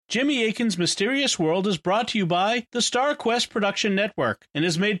Jimmy Akin's Mysterious World is brought to you by the Star Quest Production Network and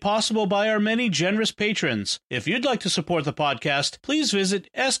is made possible by our many generous patrons. If you'd like to support the podcast, please visit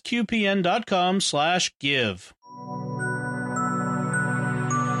sqpn.com/give.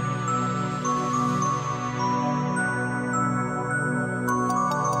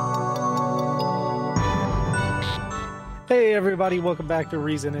 Hey everybody, welcome back to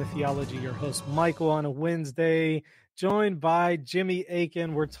Reason and Theology. Your host Michael on a Wednesday, joined by Jimmy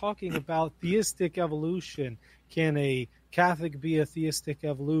Akin. We're talking about theistic evolution. Can a Catholic be a theistic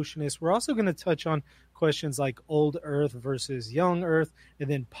evolutionist? We're also going to touch on questions like old earth versus young earth, and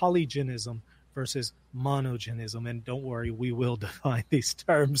then polygenism versus monogenism. And don't worry, we will define these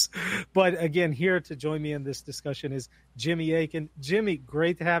terms. But again, here to join me in this discussion is Jimmy Akin. Jimmy,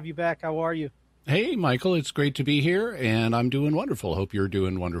 great to have you back. How are you? Hey, Michael, it's great to be here, and I'm doing wonderful. Hope you're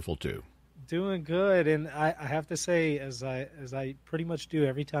doing wonderful, too. Doing good, and I have to say, as I pretty much do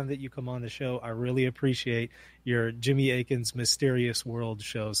every time that you come on the show, I really appreciate your Jimmy Akin's Mysterious World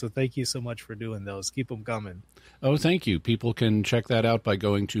show, so thank you so much for doing those. Keep them coming. Oh, thank you. People can check that out by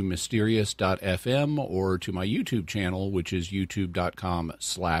going to mysterious.fm or to my YouTube channel, which is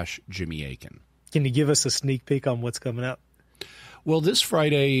youtube.com/Jimmy Akin. Can you give us a sneak peek on what's coming up? Well, this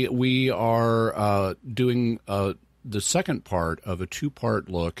Friday we are doing the second part of a two-part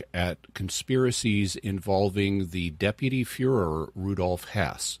look at conspiracies involving the Deputy Führer Rudolf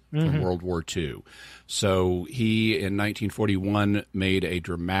Hess from World War II. So he, in 1941, made a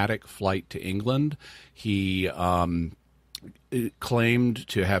dramatic flight to England. He claimed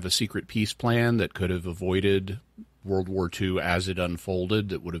to have a secret peace plan that could have avoided World War II as it unfolded,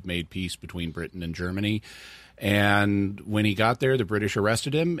 that would have made peace between Britain and Germany. And when he got there, the British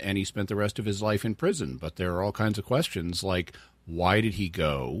arrested him, and he spent the rest of his life in prison. But there are all kinds of questions like, why did he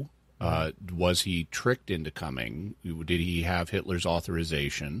go? Was he tricked into coming? Did he have Hitler's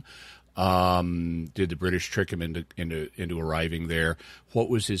authorization? Did the British trick him into arriving there? What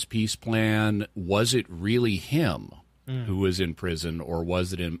was his peace plan? Was it really him who was in prison, or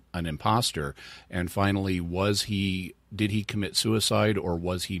was it an imposter? And finally, did he commit suicide, or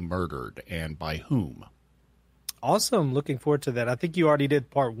was he murdered, and by whom? Awesome. Looking forward to that. I think you already did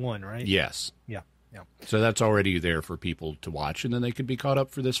part one, right? Yes. Yeah. So that's already there for people to watch, and then they can be caught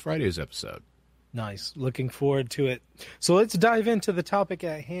up for this Friday's episode. Nice. Looking forward to it. So let's dive into the topic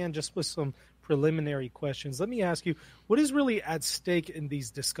at hand just with some preliminary questions. Let me ask you, what is really at stake in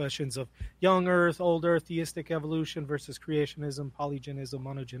these discussions of young earth, old earth, theistic evolution versus creationism, polygenism,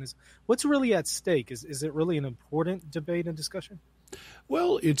 monogenism? What's really at stake? Is it really an important debate and discussion?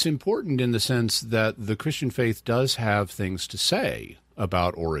 Well, it's important in the sense that the Christian faith does have things to say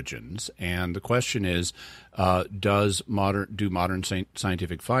about origins, and the question is, do modern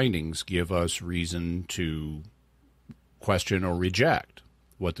scientific findings give us reason to question or reject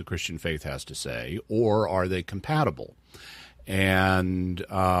what the Christian faith has to say, or are they compatible? And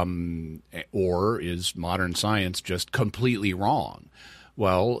or is modern science just completely wrong?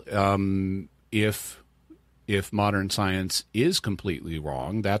 Well, if modern science is completely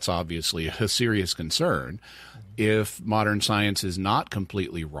wrong, that's obviously a serious concern. If modern science is not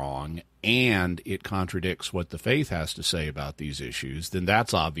completely wrong and it contradicts what the faith has to say about these issues, then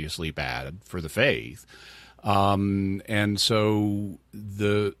that's obviously bad for the faith. And so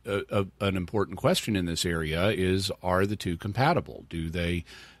an important question in this area is, are the two compatible? Do they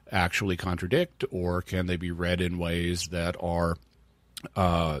actually contradict, or can they be read in ways that are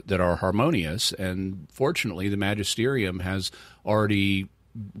harmonious? And fortunately, the magisterium has already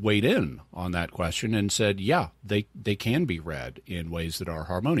weighed in on that question and said, yeah, they can be read in ways that are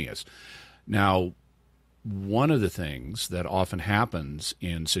harmonious. Now, one of the things that often happens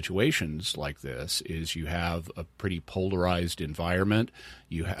in situations like this is you have a pretty polarized environment.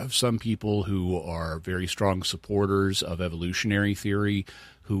 You have some people who are very strong supporters of evolutionary theory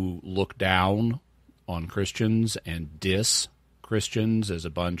who look down on Christians and diss Christians as a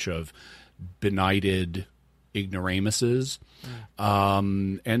bunch of benighted ignoramuses.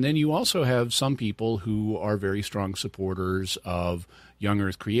 And then you also have some people who are very strong supporters of young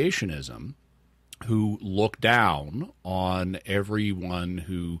earth creationism who look down on everyone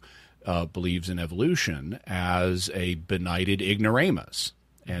who believes in evolution as a benighted ignoramus.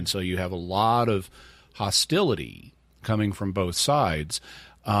 And so you have a lot of hostility coming from both sides.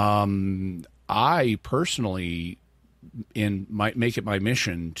 I personally make it my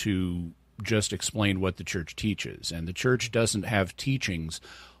mission to just explain what the church teaches. And the church doesn't have teachings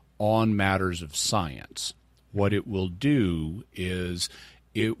on matters of science. What it will do is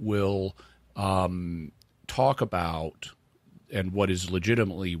it will talk about what is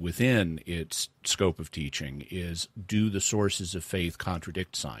legitimately within its scope of teaching is, do the sources of faith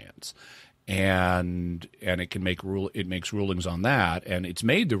contradict science? And it makes rulings on that, and it's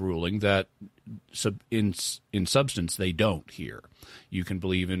made the ruling that in substance they don't here. You can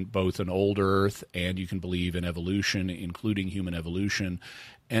believe in both an old earth and you can believe in evolution, including human evolution,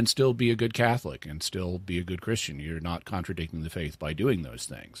 and still be a good Catholic and still be a good Christian. You're not contradicting the faith by doing those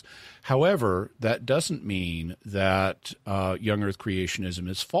things. However, that doesn't mean that young earth creationism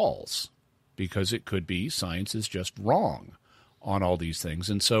is false, because it could be science is just wrong on all these things.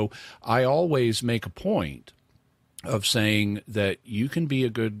 And so I always make a point of saying that you can be a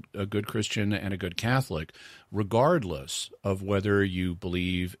good Christian and a good Catholic regardless of whether you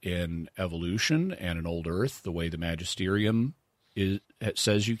believe in evolution and an old earth the way the magisterium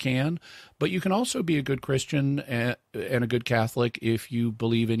says you can, but you can also be a good Christian and a good Catholic if you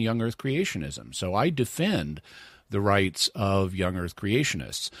believe in young earth creationism. So I defend the rights of young earth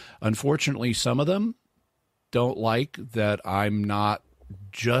creationists. Unfortunately, some of them don't like that I'm not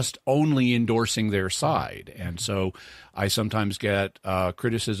just only endorsing their side. And so I sometimes get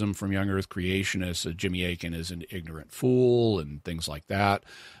criticism from young earth creationists. Jimmy Akin is an ignorant fool and things like that.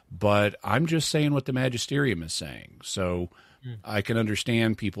 But I'm just saying what the magisterium is saying. So I can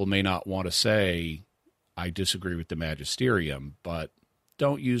understand people may not want to say, I disagree with the magisterium, but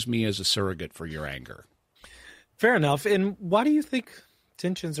don't use me as a surrogate for your anger. Fair enough. And why do you think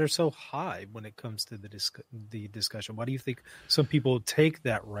tensions are so high when it comes to the discussion? Why do you think some take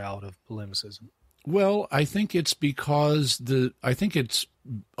that route of polemicism? Well, I think it's because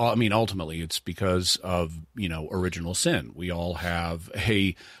ultimately it's because of, original sin. We all have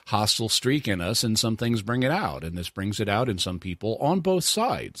a hostile streak in us, and some things bring it out, and this brings it out in some people on both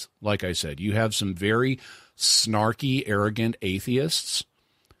sides. Like I said, you have some very snarky, arrogant atheists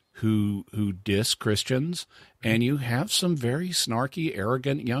who diss Christians, and you have some very snarky,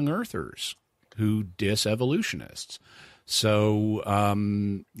 arrogant young earthers who diss evolutionists. So,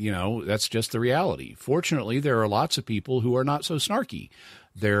 that's just the reality. Fortunately, there are lots of people who are not so snarky.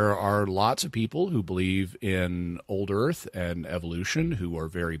 There are lots of people who believe in old earth and evolution who are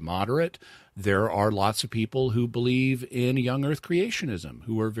very moderate. There are lots of people who believe in young earth creationism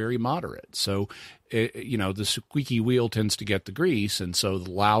who are very moderate. So, the squeaky wheel tends to get the grease, and so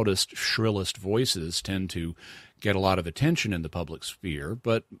the loudest, shrillest voices tend to get a lot of attention in the public sphere.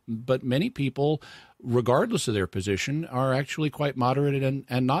 But many people, regardless of their position, are actually quite moderate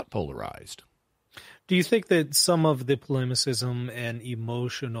and not polarized. Do you think that some of the polemicism and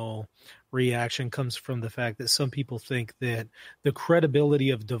emotional reaction comes from the fact that some people think that the credibility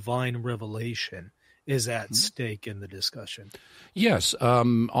of divine revelation is at stake in the discussion? Yes.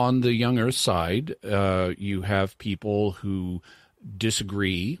 On the young earth side, you have people who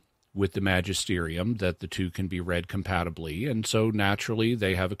disagree with the magisterium that the two can be read compatibly, and so naturally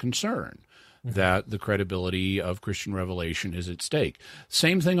they have a concern that the credibility of Christian revelation is at stake.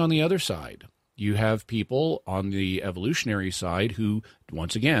 Same thing on the other side. You have people on the evolutionary side who,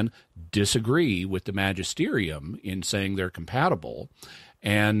 once again, disagree with the magisterium in saying they're compatible,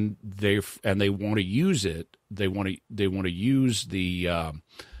 and they want to use it. They want to use their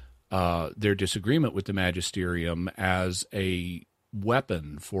disagreement with the magisterium as a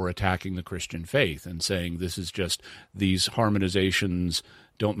weapon for attacking the Christian faith and saying this is just, these harmonizations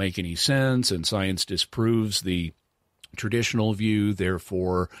don't make any sense and science disproves the traditional view,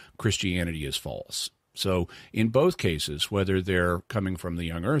 therefore Christianity is false. So in both cases, whether they're coming from the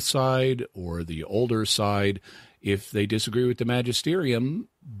young earth side or the older side, if they disagree with the magisterium,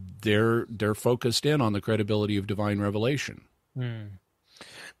 they're focused in on the credibility of divine revelation.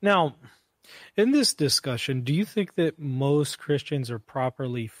 Now, in this discussion, do you think that most Christians are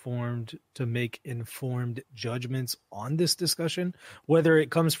properly formed to make informed judgments on this discussion, whether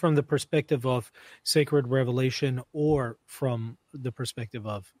it comes from the perspective of sacred revelation or from the perspective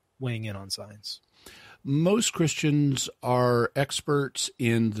of weighing in on science? Most Christians are experts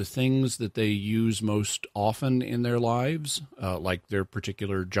in the things that they use most often in their lives, like their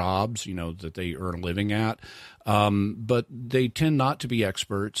particular jobs, that they earn a living at. But they tend not to be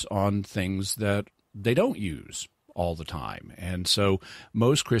experts on things that they don't use all the time. And so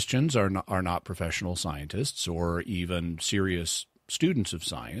most Christians are not professional scientists or even serious students of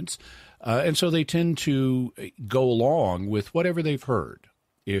science. And so they tend to go along with whatever they've heard.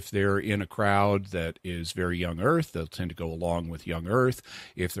 If they're in a crowd that is very young earth, they'll tend to go along with young earth.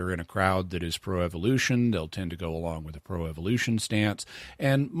 If they're in a crowd that is pro-evolution, they'll tend to go along with a pro-evolution stance.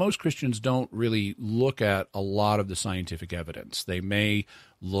 And most Christians don't really look at a lot of the scientific evidence. They may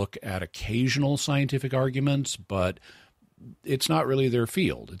look at occasional scientific arguments, but it's not really their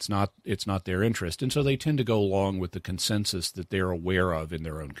field. It's not their interest. And so they tend to go along with the consensus that they're aware of in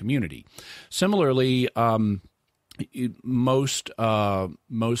their own community. Similarly, most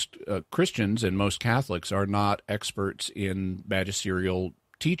Christians and most Catholics are not experts in magisterial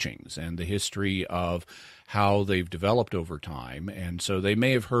teachings and the history of how they've developed over time. And so they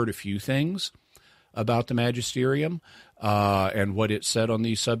may have heard a few things about the magisterium and what it said on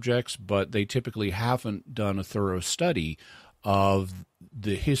these subjects, but they typically haven't done a thorough study of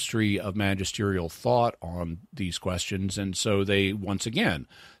the history of magisterial thought on these questions. And so they, once again,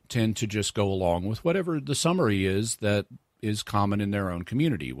 tend to just go along with whatever the summary is that is common in their own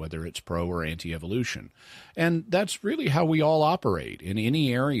community, whether it's pro or anti-evolution. And that's really how we all operate in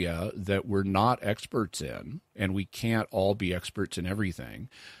any area that we're not experts in, and we can't all be experts in everything.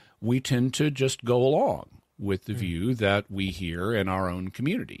 We tend to just go along with the view that we hear in our own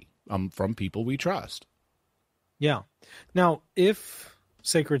community from people we trust. Yeah. Now, if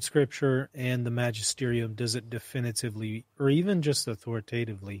sacred scripture and the magisterium doesn't definitively or even just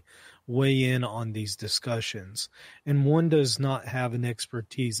authoritatively weigh in on these discussions, and one does not have an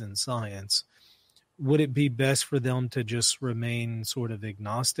expertise in science, would it be best for them to just remain sort of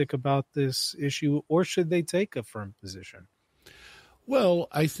agnostic about this issue, or should they take a firm position? Well,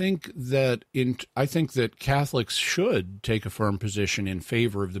 I think that Catholics should take a firm position in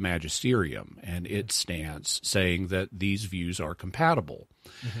favor of the magisterium and its stance, saying that these views are compatible.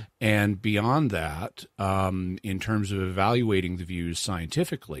 Mm-hmm. And beyond that, in terms of evaluating the views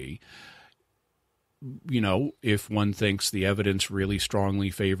scientifically, if one thinks the evidence really strongly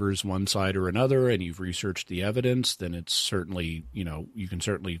favors one side or another, and you've researched the evidence, then it's certainly, you can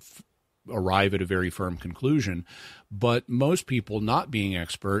certainly arrive at a very firm conclusion. But most people, not being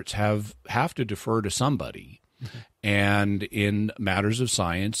experts, have to defer to somebody. Mm-hmm. And in matters of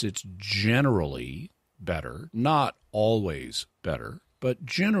science, it's generally better, not always better, but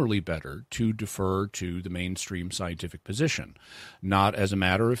generally better to defer to the mainstream scientific position, not as a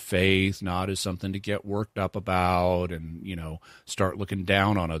matter of faith, not as something to get worked up about and, start looking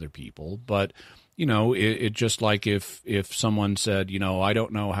down on other people, but it just like if someone said, I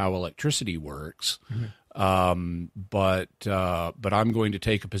don't know how electricity works, mm-hmm. But I'm going to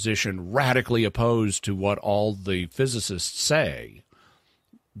take a position radically opposed to what all the physicists say,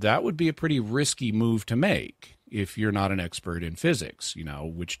 that would be a pretty risky move to make if you're not an expert in physics,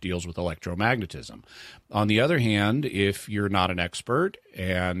 which deals with electromagnetism. On the other hand, if you're not an expert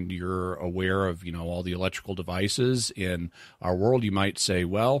and you're aware of, all the electrical devices in our world, you might say,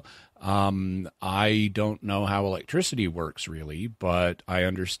 well, I don't know how electricity works really, but I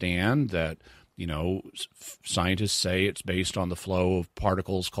understand that, scientists say it's based on the flow of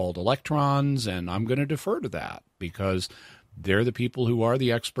particles called electrons, and I'm going to defer to that because they're the people who are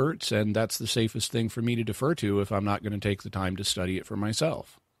the experts, and that's the safest thing for me to defer to if I'm not going to take the time to study it for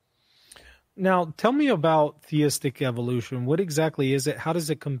myself. Now, tell me about theistic evolution. What exactly is it? How does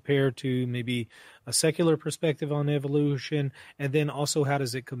it compare to maybe a secular perspective on evolution? And then also, how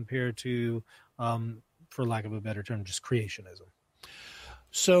does it compare to, for lack of a better term, just creationism?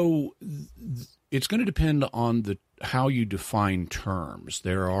 So it's going to depend on how you define terms.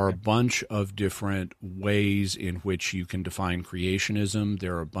 There are a bunch of different ways in which you can define creationism.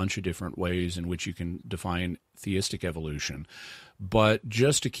 There are a bunch of different ways in which you can define theistic evolution. But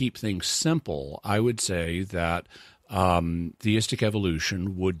just to keep things simple, I would say that theistic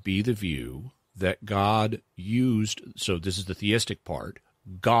evolution would be the view that God used, so this is the theistic part,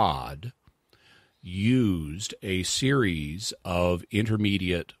 God used a series of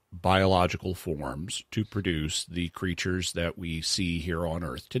intermediate biological forms to produce the creatures that we see here on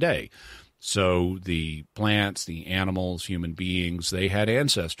Earth today. So the plants, the animals, human beings, they had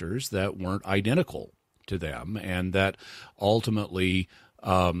ancestors that weren't identical to them and that ultimately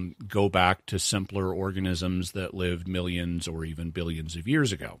go back to simpler organisms that lived millions or even billions of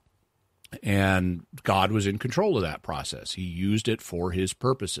years ago. And God was in control of that process. He used it for his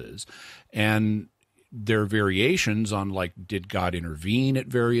purposes. And there are variations on, like, did God intervene at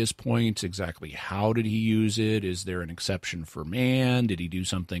various points? Exactly how did he use it? Is there an exception for man? Did he do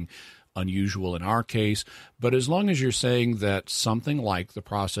something unusual in our case? But as long as you're saying that something like the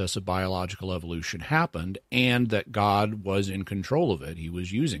process of biological evolution happened and that God was in control of it, he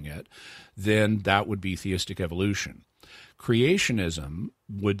was using it, then that would be theistic evolution. Creationism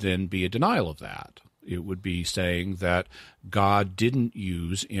would then be a denial of that. It would be saying that God didn't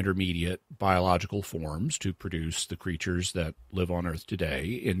use intermediate biological forms to produce the creatures that live on Earth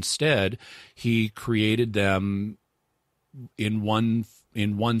today. Instead, he created them in one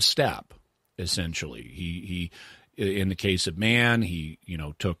step, essentially. He in the case of man, he,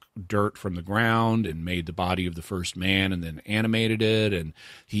 took dirt from the ground and made the body of the first man and then animated it. And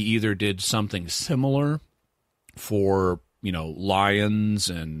he either did something similar for, lions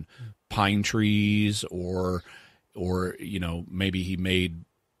and pine trees, or maybe he made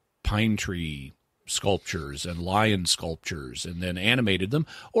pine tree sculptures and lion sculptures and then animated them,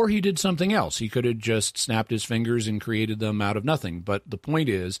 or he did something else. He could have just snapped his fingers and created them out of nothing. But the point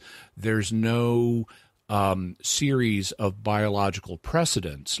is, there's no series of biological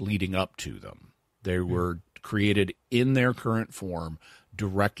precedents leading up to them. They were created in their current form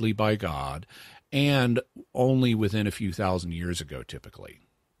directly by God, and only within a few thousand years ago, typically.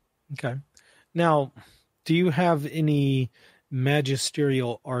 Okay. Now, do you have any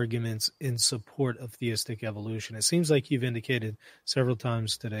magisterial arguments in support of theistic evolution? It seems like you've indicated several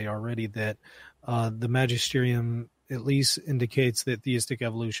times today already that the magisterium at least indicates that theistic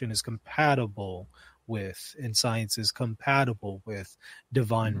evolution is compatible with, and science is compatible with,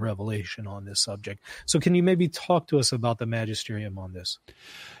 divine revelation on this subject. So can you maybe talk to us about the magisterium on this?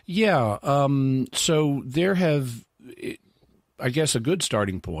 Yeah. So there have... I guess a good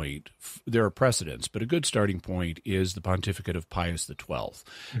starting point, there are precedents, but a good starting point is the pontificate of Pius XII.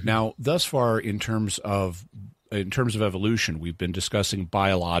 Mm-hmm. Now, thus far, in terms of evolution, we've been discussing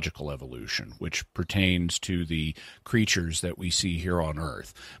biological evolution, which pertains to the creatures that we see here on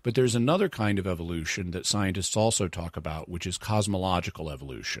Earth. But there's another kind of evolution that scientists also talk about, which is cosmological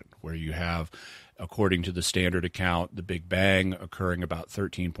evolution, where you have, according to the standard account, the Big Bang occurring about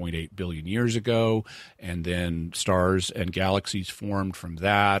 13.8 billion years ago, and then stars and galaxies formed from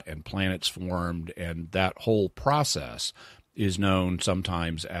that, and planets formed, and that whole process is known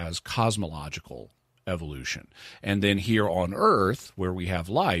sometimes as cosmological evolution. And then here on Earth, where we have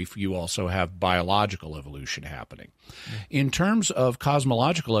life, you also have biological evolution happening. Mm-hmm. In terms of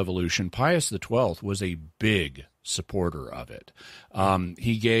cosmological evolution, Pius XII was a big supporter of it.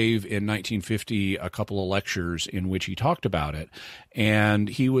 He gave in 1950 a couple of lectures in which he talked about it, and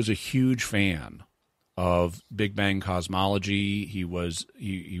he was a huge fan of Big Bang cosmology. He was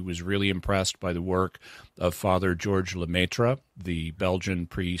really impressed by the work of Father Georges Lemaitre, the Belgian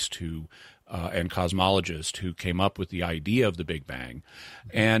priest who and cosmologist who came up with the idea of the Big Bang.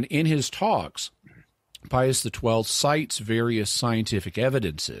 And in his talks, Pius XII cites various scientific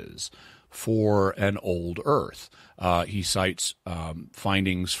evidences for an old Earth. He cites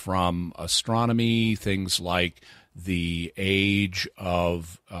findings from astronomy, things like the age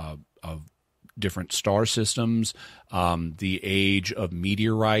of different star systems, the age of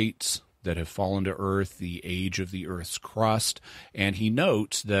meteorites that have fallen to Earth, the age of the Earth's crust, and he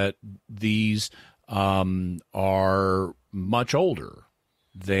notes that these are much older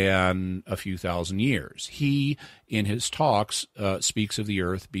than a few thousand years. He, in his talks, speaks of the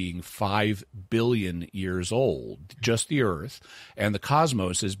Earth being 5 billion years old, just the Earth, and the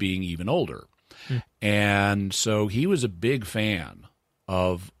cosmos as being even older. Mm. And so he was a big fan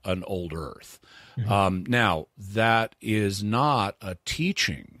of an old Earth. Mm-hmm. Now, that is not a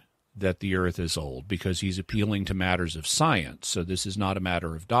teaching that the Earth is old, because he's appealing to matters of science, so this is not a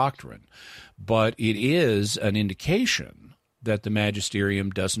matter of doctrine. But it is an indication that the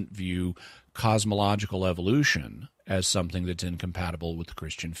magisterium doesn't view cosmological evolution as something that's incompatible with the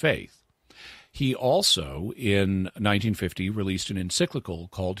Christian faith. He also, in 1950, released an encyclical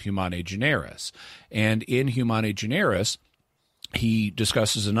called Humanae Generis, and in Humanae Generis, he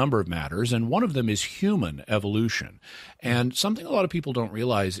discusses a number of matters, and one of them is human evolution. And something a lot of people don't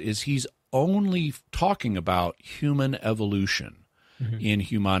realize is he's only talking about human evolution in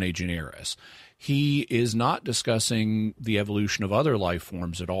Humanae Generis. He is not discussing the evolution of other life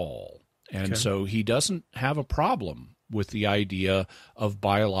forms at all. And so he doesn't have a problem with the idea of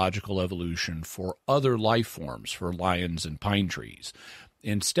biological evolution for other life forms, for lions and pine trees.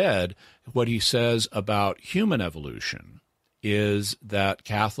 Instead, what he says about human evolution is that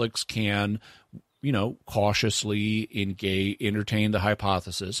Catholics can, cautiously entertain the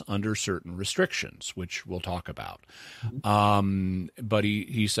hypothesis under certain restrictions, which we'll talk about. But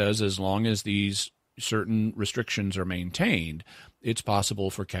he says as long as these certain restrictions are maintained, it's possible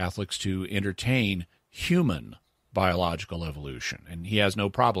for Catholics to entertain human biological evolution. And he has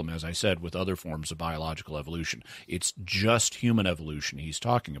no problem, as I said, with other forms of biological evolution. It's just human evolution he's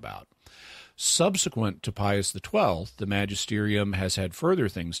talking about. Subsequent to Pius XII, the magisterium has had further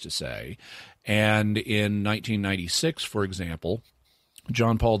things to say, and in 1996, for example,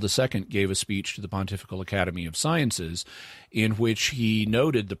 John Paul II gave a speech to the Pontifical Academy of Sciences in which he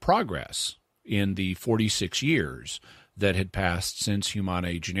noted the progress in the 46 years that had passed since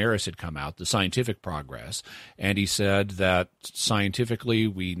Humanae Generis had come out, the scientific progress. And he said that scientifically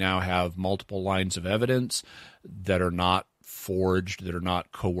we now have multiple lines of evidence that are not forged, that are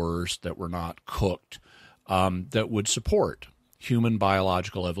not coerced, that were not cooked, that would support human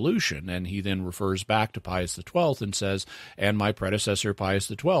biological evolution. And he then refers back to Pius XII and says, and my predecessor Pius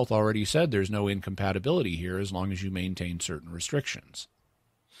XII already said there's no incompatibility here as long as you maintain certain restrictions.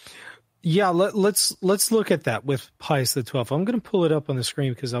 Yeah, let's look at that with Pius XII. I'm going to pull it up on the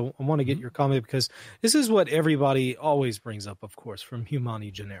screen because I want to get your comment, because this is what everybody always brings up, of course, from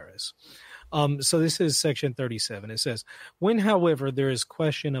Humani Generis. So this is section 37. It says, when, however, there is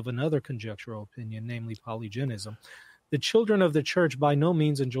question of another conjectural opinion, namely polygenism, the children of the church by no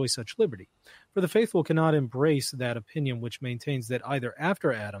means enjoy such liberty. For the faithful cannot embrace that opinion which maintains that either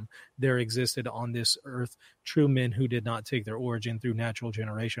after Adam there existed on this earth true men who did not take their origin through natural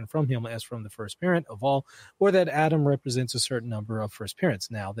generation from him as from the first parent of all, or that Adam represents a certain number of first parents.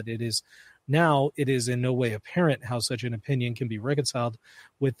 Now it is in no way apparent how such an opinion can be reconciled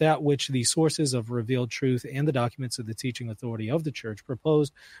with that which the sources of revealed truth and the documents of the teaching authority of the church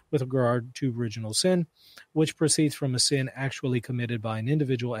proposed with regard to original sin, which proceeds from a sin actually committed by an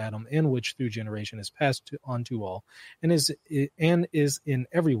individual Adam, and which through generation is passed on to all, and is in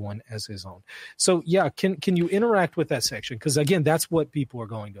everyone as his own. So yeah, can you interact with that section? Because again, that's what people are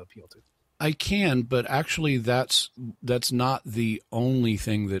going to appeal to. I can, but actually that's not the only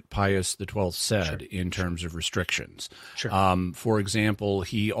thing that Pius XII said in terms of restrictions. Sure. For example,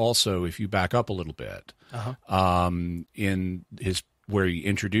 he also, if you back up a little bit, in his where he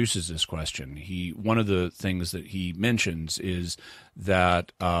introduces this question, one of the things that he mentions is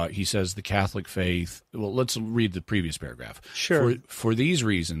that he says the Catholic faith. Well, let's read the previous paragraph. Sure. For these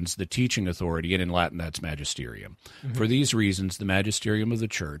reasons, the teaching authority, and in Latin that's magisterium. Mm-hmm. For these reasons, the magisterium of the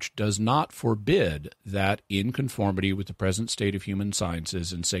Church does not forbid that, in conformity with the present state of human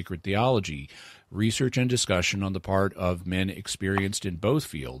sciences and sacred theology, research and discussion on the part of men experienced in both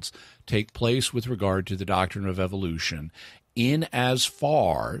fields take place with regard to the doctrine of evolution, in as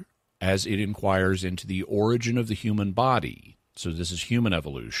far as it inquires into the origin of the human body. So this is human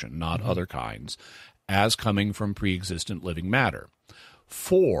evolution, not other kinds, as coming from pre-existent living matter.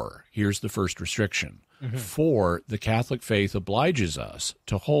 For, here's the first restriction, for the Catholic faith obliges us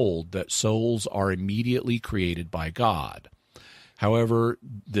to hold that souls are immediately created by God. However,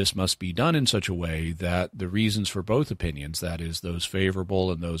 this must be done in such a way that the reasons for both opinions, that is, those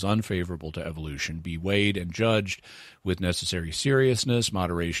favorable and those unfavorable to evolution, be weighed and judged with necessary seriousness,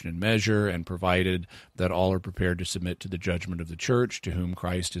 moderation, and measure, and provided that all are prepared to submit to the judgment of the Church, to whom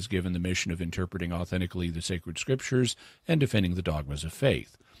Christ has given the mission of interpreting authentically the sacred Scriptures and defending the dogmas of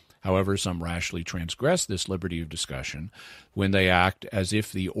faith. However, some rashly transgress this liberty of discussion when they act as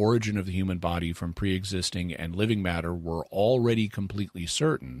if the origin of the human body from pre-existing and living matter were already completely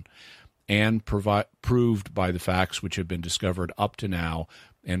certain and proved by the facts which have been discovered up to now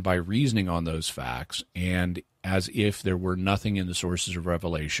and by reasoning on those facts, and as if there were nothing in the sources of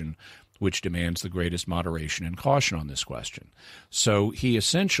revelation which demands the greatest moderation and caution on this question. So he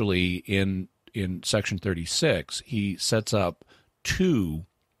essentially, in Section 36, he sets up two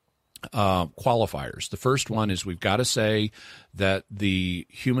qualifiers. The first one is we've got to say that the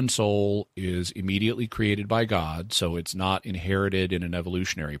human soul is immediately created by God, so it's not inherited in an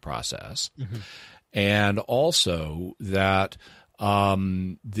evolutionary process, and also that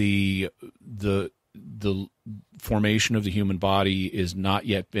the formation of the human body is not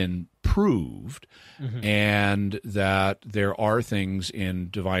yet been proved, and that there are things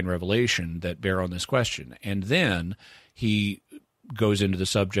in divine revelation that bear on this question. And then he goes into the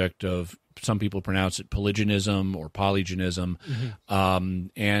subject of, some people pronounce it polygenism or polygenism,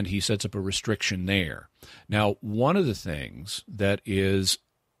 and he sets up a restriction there. Now, one of the things that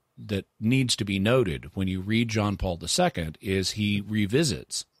needs to be noted when you read John Paul II is he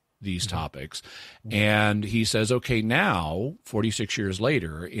revisits these topics, and he says, okay, now, 46 years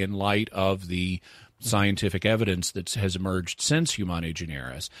later, in light of the scientific evidence that has emerged since Humanae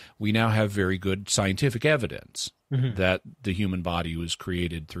Generis, we now have very good scientific evidence that the human body was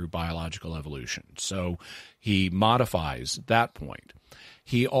created through biological evolution. So he modifies that point.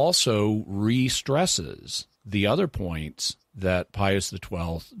 He also re-stresses the other points that Pius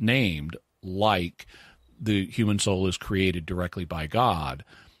XII named, like the human soul is created directly by God,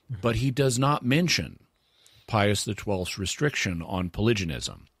 but he does not mention Pius XII's restriction on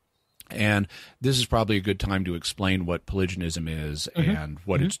polygenism. And this is probably a good time to explain what polygenism is and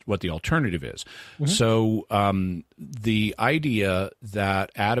what the alternative is. So the idea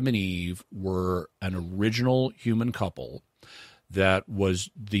that Adam and Eve were an original human couple that was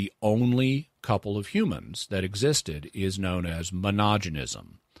the only couple of humans that existed is known as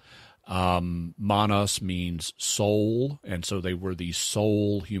monogenism. Monos means soul, and so they were the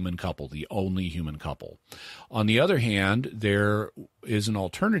sole human couple, the only human couple. On the other hand, there is an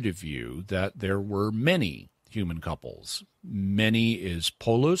alternative view that there were many human couples. Many is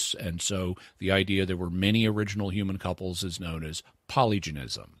polus, and so the idea there were many original human couples is known as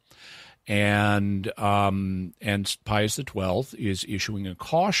polygenism. And Pius XII is issuing a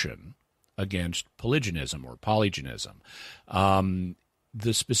caution against polygenism or polygenism.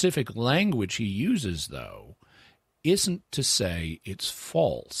 The specific language he uses, though, isn't to say it's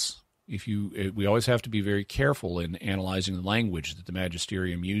false. We always have to be very careful in analyzing the language that the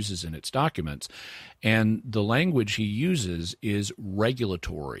magisterium uses in its documents, and the language he uses is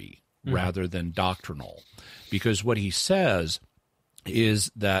regulatory rather than doctrinal, because what he says is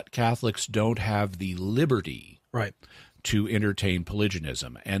that Catholics don't have the liberty to entertain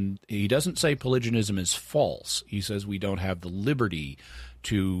polygenism. And he doesn't say polygenism is false. He says we don't have the liberty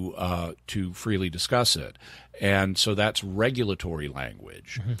to freely discuss it. And so that's regulatory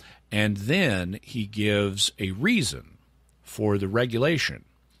language. Mm-hmm. And then he gives a reason for the regulation,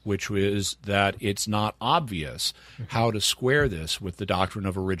 which is that it's not obvious how to square this with the doctrine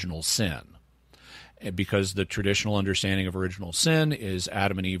of original sin. Because the traditional understanding of original sin is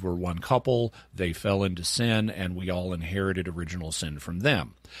Adam and Eve were one couple, they fell into sin, and we all inherited original sin from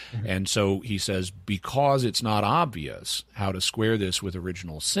them. Mm-hmm. And so he says, because it's not obvious how to square this with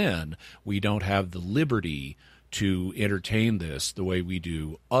original sin, we don't have the liberty to entertain this the way we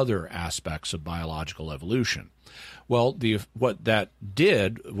do other aspects of biological evolution. Well, what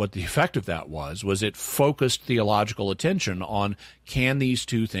the effect of that was it focused theological attention on, can these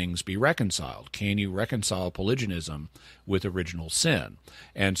two things be reconciled? Can you reconcile polygenism with original sin?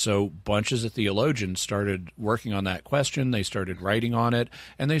 And so bunches of theologians started working on that question. They started writing on it,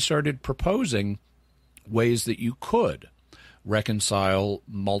 and they started proposing ways that you could reconcile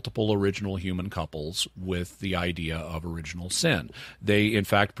multiple original human couples with the idea of original sin. They, in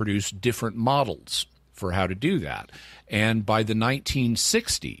fact, produced different models for how to do that. And by the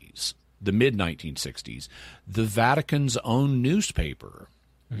 1960s, the mid-1960s, the Vatican's own newspaper,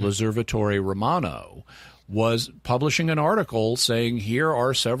 L'Osservatore Romano, was publishing an article saying here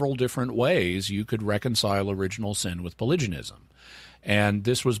are several different ways you could reconcile original sin with polygenism. And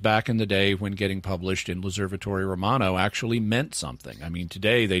this was back in the day when getting published in L'Osservatore Romano actually meant something. I mean,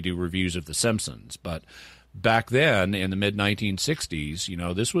 today they do reviews of The Simpsons, but back then, in the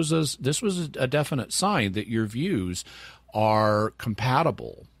mid-1960s, this was a definite sign that your views are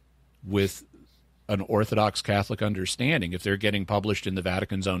compatible with an Orthodox Catholic understanding if they're getting published in the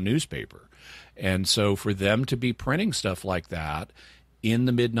Vatican's own newspaper. And so for them to be printing stuff like that in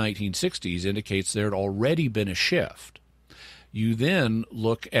the mid-1960s indicates there had already been a shift. You then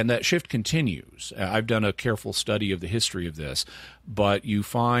look, and that shift continues. I've done a careful study of the history of this, but you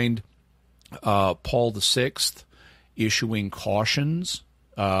find Paul VI issuing cautions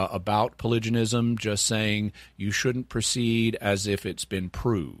about polygenism, just saying you shouldn't proceed as if it's been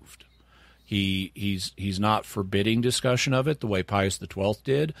proved. He's not forbidding discussion of it the way Pius XII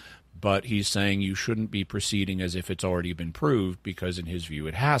did, but he's saying you shouldn't be proceeding as if it's already been proved, because in his view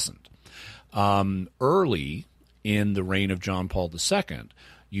it hasn't. Early in the reign of John Paul II,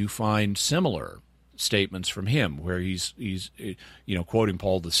 you find similar statements from him where he's quoting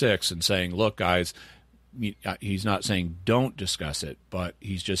Paul VI and saying, look, guys, he's not saying don't discuss it, but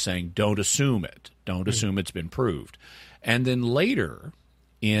he's just saying don't assume it. Don't assume it's been proved. And then later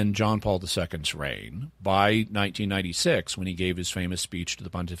in John Paul II's reign, by 1996, when he gave his famous speech to the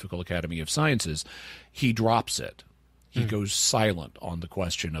Pontifical Academy of Sciences, he drops it. He goes silent on the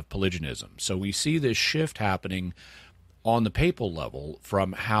question of polygenism. So we see this shift happening on the papal level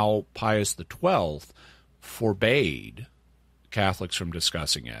from how Pius XII forbade Catholics from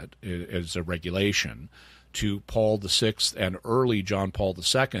discussing it as a regulation to Paul VI and early John Paul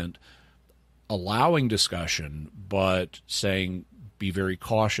II allowing discussion but saying be very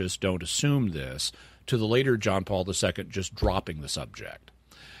cautious, don't assume this, to the later John Paul II just dropping the subject.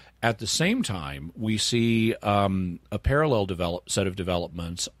 At the same time, we see a parallel set of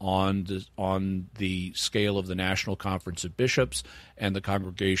developments on the scale of the National Conference of Bishops and the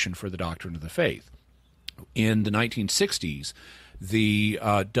Congregation for the Doctrine of the Faith. In the 1960s, the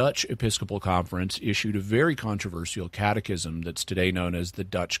Dutch Episcopal Conference issued a very controversial catechism that's today known as the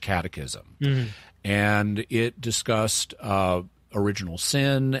Dutch Catechism. Mm-hmm. And it discussed original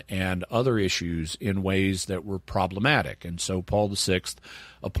sin and other issues in ways that were problematic. And so Paul VI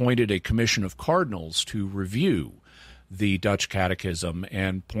appointed a commission of cardinals to review the Dutch Catechism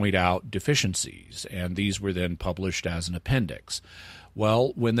and point out deficiencies, and these were then published as an appendix.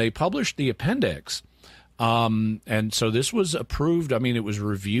 Well, when they published the appendix, and so this was approved, I mean, it was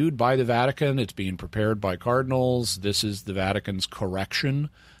reviewed by the Vatican, it's being prepared by cardinals, this is the Vatican's correction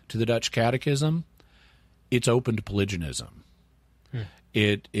to the Dutch Catechism. It's open to Pelagianism.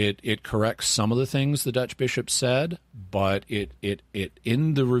 It corrects some of the things the Dutch bishops said, but it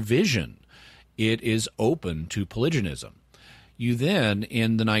in the revision, it is open to Pelagianism. You then,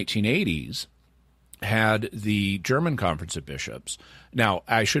 in the 1980s, had the German Conference of Bishops. Now,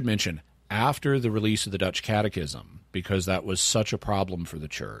 I should mention, after the release of the Dutch Catechism, because that was such a problem for the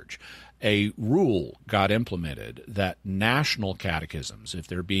Church, a rule got implemented that national catechisms, if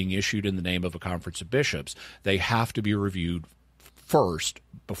they're being issued in the name of a Conference of Bishops, they have to be reviewed first,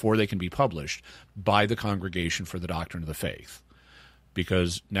 before they can be published, by the Congregation for the Doctrine of the Faith.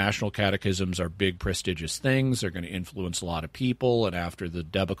 Because national catechisms are big, prestigious things. They're going to influence a lot of people. And after the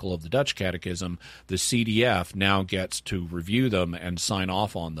debacle of the Dutch Catechism, the CDF now gets to review them and sign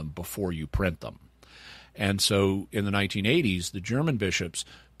off on them before you print them. And so in the 1980s, the German bishops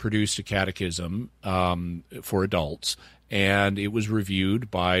produced a catechism for adults, and it was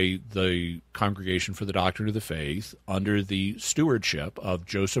reviewed by the Congregation for the Doctrine of the Faith under the stewardship of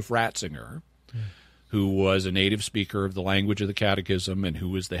Joseph Ratzinger, who was a native speaker of the language of the Catechism and who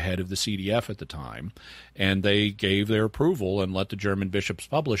was the head of the CDF at the time. And they gave their approval and let the German bishops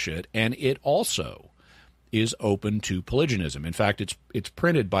publish it. And it also is open to Pelagianism. In fact, it's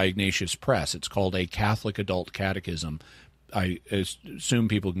printed by Ignatius Press. It's called A Catholic Adult Catechism. I assume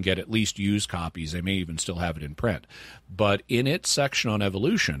people can get at least used copies. They may even still have it in print. But in its section on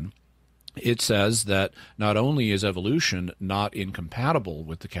evolution, it says that not only is evolution not incompatible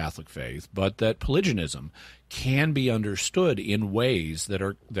with the Catholic faith, but that Pelagianism can be understood in ways that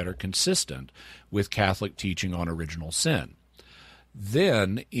are consistent with Catholic teaching on original sin.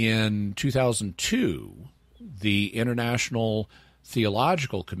 Then, in 2002, the International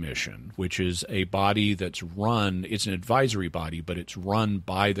Theological Commission, which is a body that's run, it's an advisory body, but it's run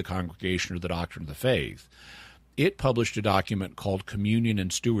by the Congregation of the Doctrine of the Faith, it published a document called Communion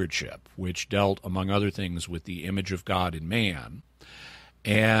and Stewardship, which dealt, among other things, with the image of God in man.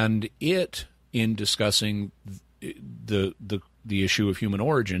 And it, in discussing the issue of human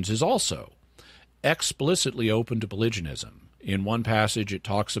origins, is also explicitly open to Pelagianism. In one passage, it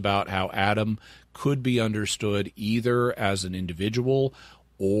talks about how Adam could be understood either as an individual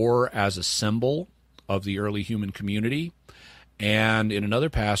or as a symbol of the early human community. And in another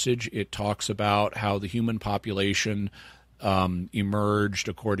passage, it talks about how the human population emerged,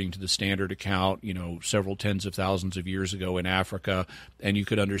 according to the standard account, several tens of thousands of years ago in Africa, and you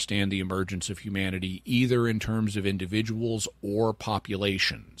could understand the emergence of humanity either in terms of individuals or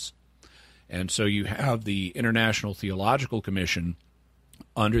populations. And so you have the International Theological Commission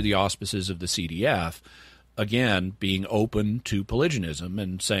under the auspices of the CDF, again, being open to Pelagianism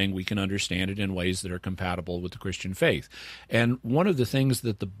and saying we can understand it in ways that are compatible with the Christian faith. And one of the things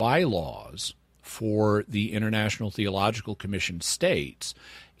that the bylaws for the International Theological Commission states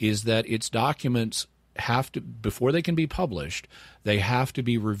is that its documents have to, before they can be published, they have to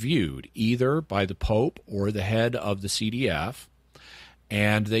be reviewed either by the Pope or the head of the CDF,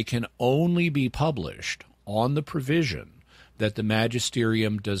 and they can only be published on the provision that the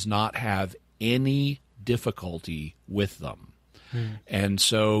magisterium does not have any difficulty with them. And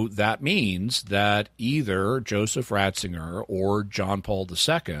so that means that either Joseph Ratzinger or John Paul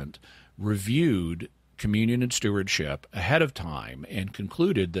II reviewed communion and stewardship ahead of time and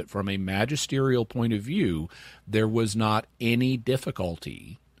concluded that from a magisterial point of view, there was not any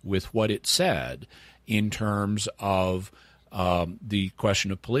difficulty with what it said in terms of the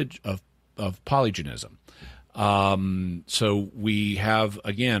question of Pelagianism. So we have,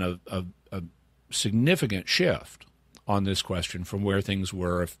 again, a significant shift on this question from where things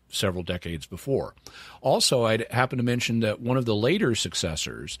were several decades before. Also, I'd happen to mention that one of the later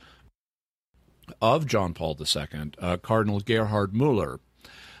successors of John Paul II, Cardinal Gerhard Müller,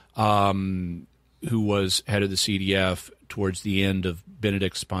 who was head of the CDF towards the end of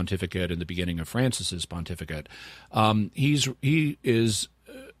Benedict's pontificate and the beginning of Francis's pontificate, he is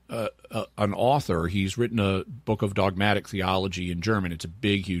an author. He's written a book of dogmatic theology in German. It's a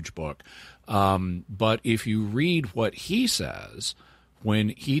big, huge book. But if you read what he says when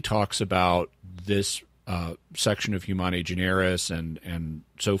he talks about this section of Humanae Generis and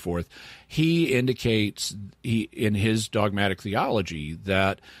so forth, he indicates in his dogmatic theology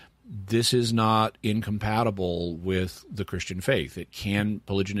that this is not incompatible with the Christian faith.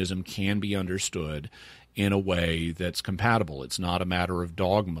 Polygenism can be understood in a way that's compatible. It's not a matter of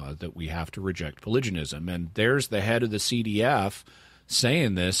dogma that we have to reject polygenism. And there's the head of the CDF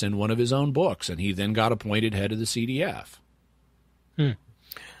saying this in one of his own books, and he then got appointed head of the CDF.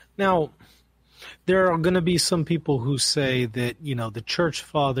 Now, there are going to be some people who say that, the church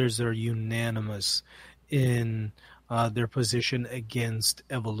fathers are unanimous in their position against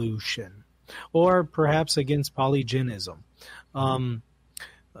evolution, or perhaps against polygenism.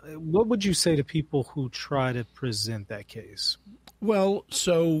 What would you say to people who try to present that case? Well,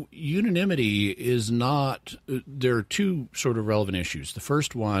 so unanimity is not – there are two sort of relevant issues. The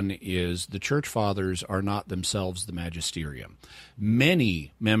first one is the church fathers are not themselves the magisterium.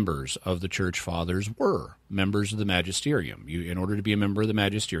 Many members of the church fathers were members of the magisterium. In order to be a member of the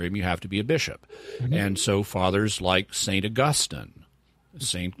magisterium, you have to be a bishop. Mm-hmm. And so fathers like St. Augustine,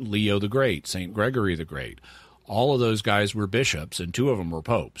 St. Leo the Great, St. Gregory the Great, all of those guys were bishops, and two of them were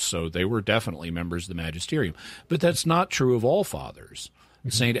popes, so they were definitely members of the magisterium. But that's not true of all fathers. Mm-hmm.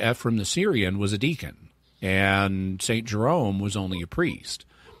 St. Ephrem the Syrian was a deacon, and St. Jerome was only a priest.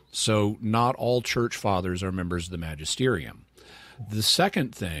 So not all church fathers are members of the magisterium. The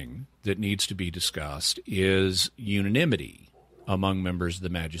second thing that needs to be discussed is unanimity among members of the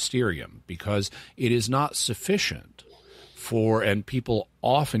magisterium, because it is not sufficient for, and people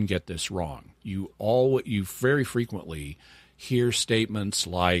often get this wrong, you very frequently hear statements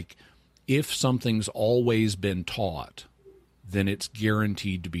like, if something's always been taught, then it's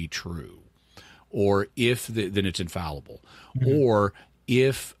guaranteed to be true, or then it's infallible, mm-hmm. or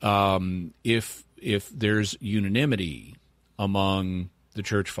if there's unanimity among the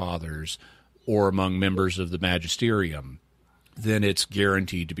church fathers or among members of the magisterium, then it's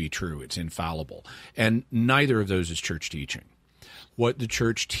guaranteed to be true. It's infallible. And neither of those is church teaching. What the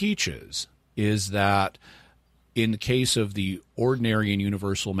church teaches is that in the case of the ordinary and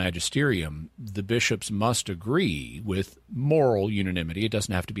universal magisterium, the bishops must agree with moral unanimity. It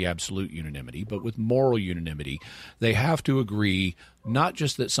doesn't have to be absolute unanimity, but with moral unanimity, they have to agree not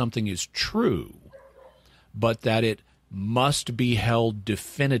just that something is true, but that it must be held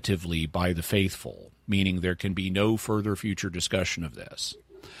definitively by the faithful, meaning there can be no further future discussion of this.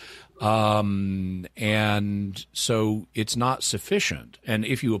 And so it's not sufficient. And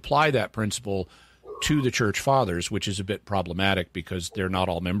if you apply that principle to the church fathers, which is a bit problematic because they're not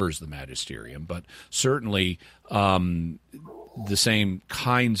all members of the magisterium, but certainly the same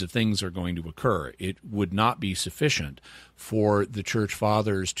kinds of things are going to occur. It would not be sufficient for the church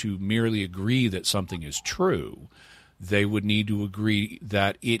fathers to merely agree that something is true. They would need to agree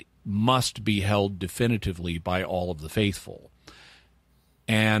that it must be held definitively by all of the faithful.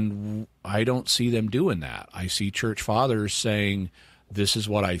 And I don't see them doing that. I see church fathers saying, this is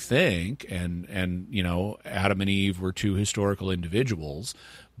what I think, and Adam and Eve were two historical individuals,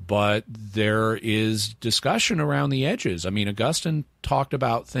 but there is discussion around the edges. I mean, Augustine talked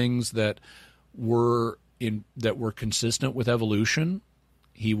about things that were consistent with evolution.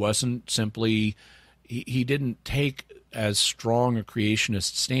 He wasn't simply he didn't take as strong a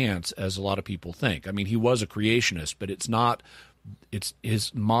creationist stance as a lot of people think. I mean, he was a creationist, but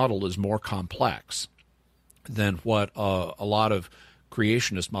his model is more complex than what a lot of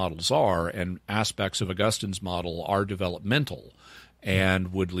creationist models are, and aspects of Augustine's model are developmental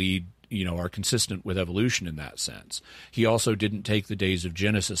and would lead, are consistent with evolution in that sense. He also didn't take the days of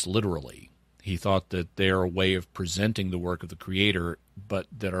Genesis literally. He thought that they're a way of presenting the work of the Creator, but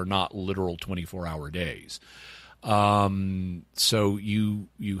that are not literal 24-hour days. So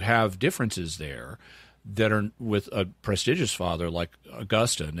you have differences there that are with a prestigious father like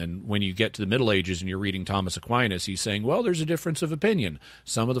Augustine. And when you get to the Middle Ages and you're reading Thomas Aquinas, he's saying, well, there's a difference of opinion.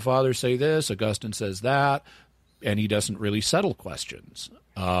 Some of the fathers say this, Augustine says that, and he doesn't really settle questions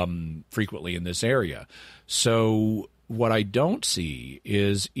frequently in this area. So what I don't see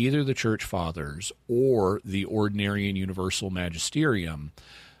is either the church fathers or the ordinary and universal magisterium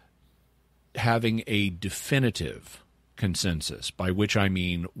having a definitive consensus, by which I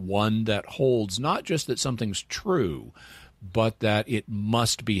mean one that holds not just that something's true, but that it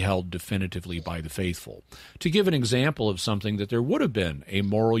must be held definitively by the faithful. To give an example of something that there would have been a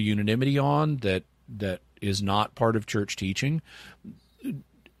moral unanimity on that is not part of church teaching,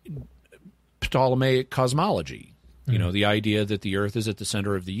 Ptolemaic cosmology. Mm-hmm. The idea that the earth is at the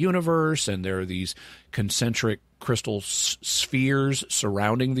center of the universe and there are these concentric crystal spheres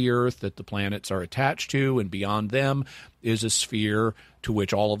surrounding the earth that the planets are attached to, and beyond them is a sphere to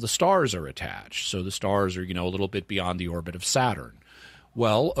which all of the stars are attached. So the stars are, a little bit beyond the orbit of Saturn.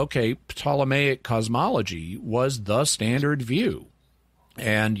 Well, okay, Ptolemaic cosmology was the standard view.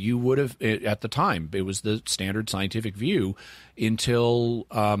 And you would have, at the time, it was the standard scientific view until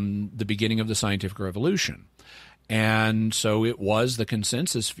the beginning of the scientific revolution. And so it was the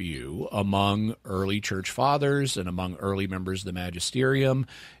consensus view among early church fathers and among early members of the magisterium.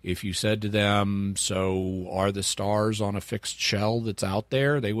 If you said to them, so are the stars on a fixed shell that's out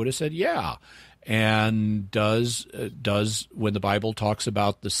there? They would have said, yeah. And does when the Bible talks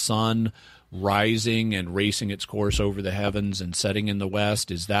about the sun rising and racing its course over the heavens and setting in the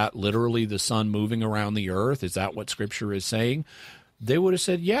west, is that literally the sun moving around the earth? Is that what Scripture is saying? They would have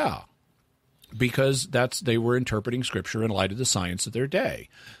said, yeah. Because they were interpreting Scripture in light of the science of their day.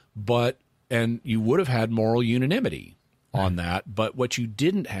 And you would have had moral unanimity on that, but what you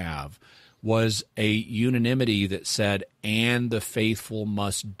didn't have was a unanimity that said, and the faithful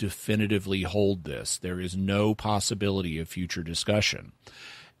must definitively hold this. There is no possibility of future discussion.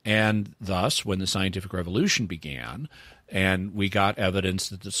 And thus, when the scientific revolution began, and we got evidence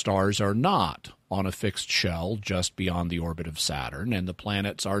that the stars are not on a fixed shell just beyond the orbit of Saturn, and the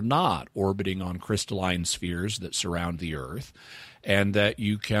planets are not orbiting on crystalline spheres that surround the Earth, and that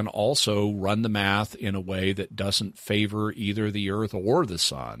you can also run the math in a way that doesn't favor either the Earth or the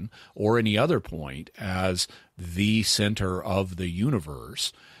Sun or any other point as the center of the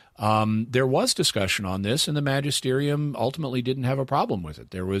universe. There was discussion on this, and the magisterium ultimately didn't have a problem with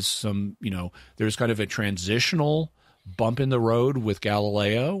it. There was there's kind of a transitional bump in the road with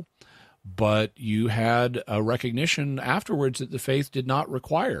Galileo, but you had a recognition afterwards that the faith did not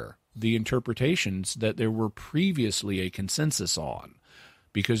require the interpretations that there were previously a consensus on,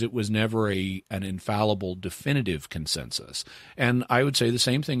 because it was never an infallible, definitive consensus. And I would say the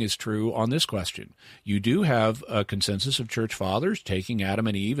same thing is true on this question. You do have a consensus of church fathers taking Adam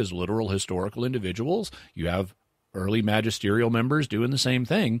and Eve as literal historical individuals. You have early magisterial members doing the same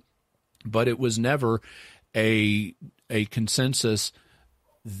thing, but it was never a consensus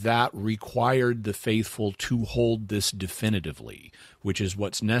that required the faithful to hold this definitively, which is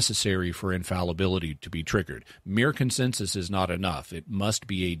what's necessary for infallibility to be triggered. Mere consensus is not enough. It must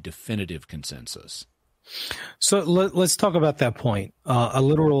be a definitive consensus. So let's talk about that point. A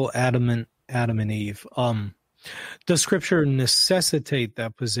literal Adam and Eve. Does Scripture necessitate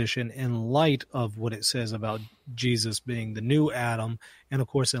that position in light of what it says about Jesus being the new Adam, and of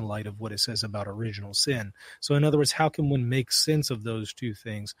course in light of what it says about original sin? So in other words, how can one make sense of those two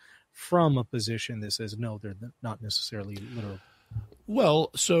things from a position that says, no, they're not necessarily literal? Well,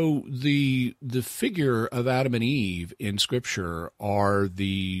 so the figure of Adam and Eve in Scripture are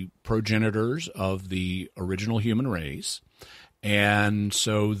the progenitors of the original human race. And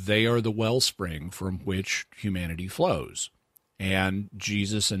so they are the wellspring from which humanity flows. And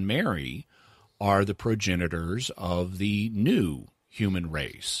Jesus and Mary are the progenitors of the new human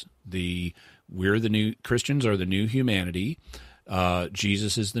race. Christians are the new humanity.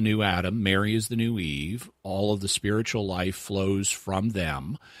 Jesus is the new Adam. Mary is the new Eve. All of the spiritual life flows from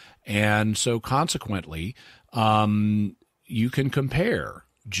them. And so consequently, you can compare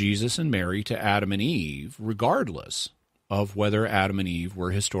Jesus and Mary to Adam and Eve regardless of whether Adam and Eve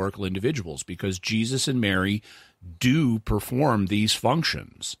were historical individuals, because Jesus and Mary do perform these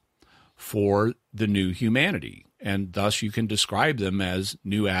functions for the new humanity. And thus you can describe them as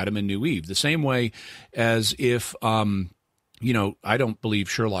new Adam and new Eve. The same way as if, I don't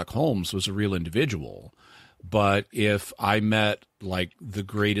believe Sherlock Holmes was a real individual, but if I met like the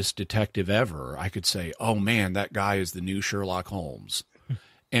greatest detective ever, I could say, oh man, that guy is the new Sherlock Holmes.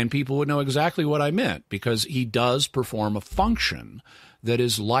 And people would know exactly what I meant, because he does perform a function that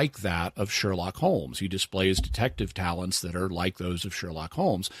is like that of Sherlock Holmes. He displays detective talents that are like those of Sherlock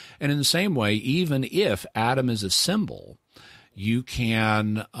Holmes. And in the same way, even if Adam is a symbol, you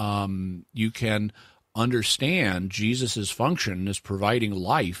can understand Jesus' function as providing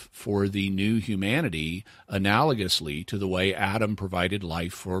life for the new humanity analogously to the way Adam provided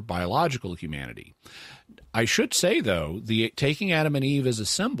life for biological humanity. I should say, though, taking Adam and Eve as a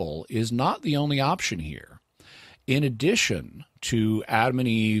symbol is not the only option here. In addition to Adam and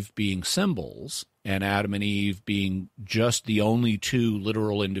Eve being symbols and Adam and Eve being just the only two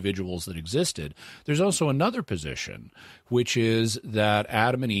literal individuals that existed, there's also another position, which is that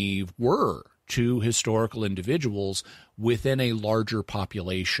Adam and Eve were two historical individuals within a larger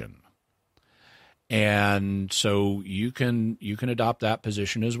population. And so you can adopt that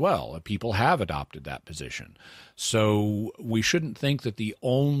position as well. People have adopted that position. So we shouldn't think that the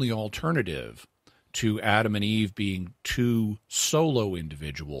only alternative to Adam and Eve being two solo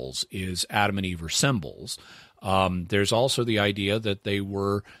individuals is Adam and Eve are symbols. There's also the idea that they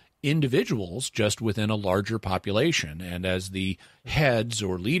were individuals just within a larger population, and as the heads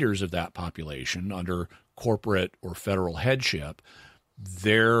or leaders of that population under corporate or federal headship,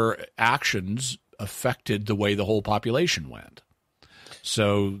 their actions affected the way the whole population went.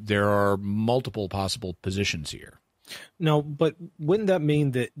 So there are multiple possible positions here. No, but wouldn't that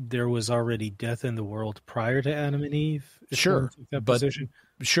mean that there was already death in the world prior to Adam and Eve? Sure, that position?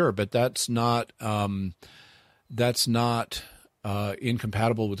 But that's not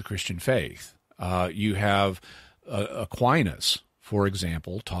incompatible with the Christian faith. You have Aquinas, for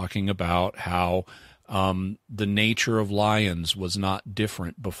example, talking about how the nature of lions was not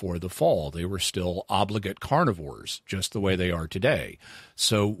different before the fall. They were still obligate carnivores, just the way they are today.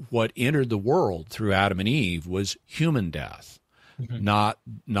 So what entered the world through Adam and Eve was human death, not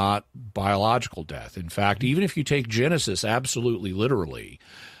biological death. In fact, even if you take Genesis absolutely literally,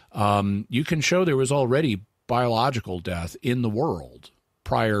 you can show there was already biological death in the world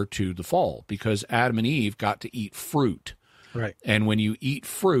prior to the fall, because Adam and Eve got to eat fruit. Right. And when you eat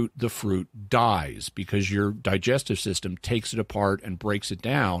fruit, the fruit dies because your digestive system takes it apart and breaks it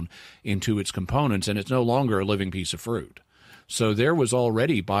down into its components, and it's no longer a living piece of fruit. So there was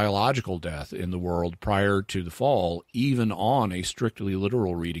already biological death in the world prior to the fall, even on a strictly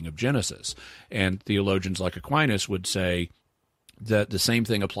literal reading of Genesis. And theologians like Aquinas would say that the same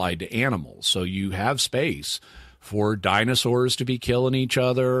thing applied to animals. So you have space for dinosaurs to be killing each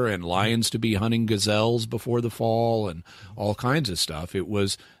other and lions to be hunting gazelles before the fall and all kinds of stuff. It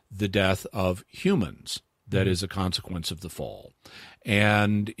was the death of humans that is a consequence of the fall.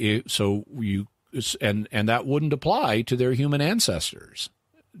 And that wouldn't apply to their human ancestors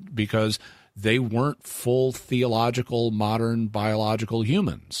because they weren't full theological, modern, biological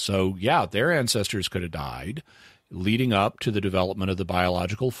humans. So, yeah, their ancestors could have died leading up to the development of the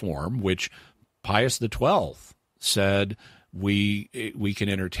biological form, which Pius XII said we can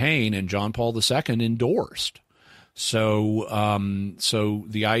entertain, and John Paul II endorsed. So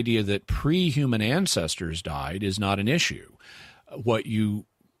the idea that pre-human ancestors died is not an issue. What you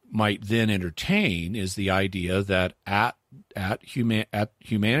might then entertain is the idea that at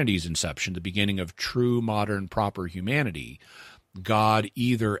humanity's inception, the beginning of true modern proper humanity, God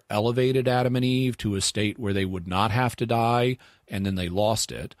either elevated Adam and Eve to a state where they would not have to die, and then they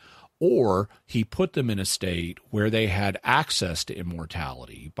lost it, or he put them in a state where they had access to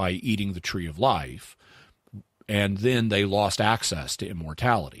immortality by eating the tree of life, and then they lost access to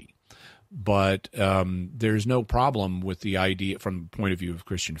immortality. But there's no problem with the idea, from the point of view of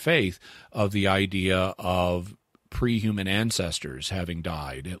Christian faith, of the idea of pre-human ancestors having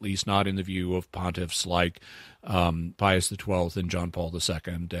died, at least not in the view of pontiffs like Pius XII and John Paul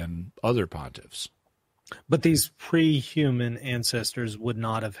II and other pontiffs. But these pre-human ancestors would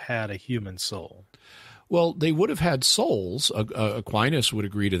not have had a human soul. Well, they would have had souls. Aquinas would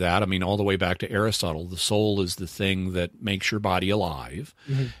agree to that. I mean, all the way back to Aristotle, the soul is the thing that makes your body alive.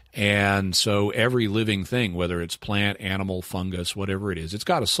 Mm-hmm. And so every living thing, whether it's plant, animal, fungus, whatever it is, it's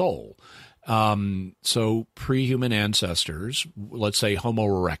got a soul. So pre-human ancestors, let's say Homo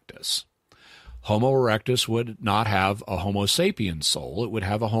erectus. Homo erectus would not have a Homo sapiens soul. It would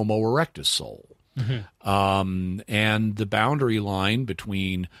have a Homo erectus soul. Mm-hmm. And the boundary line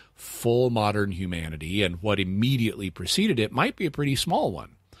between full modern humanity and what immediately preceded it might be a pretty small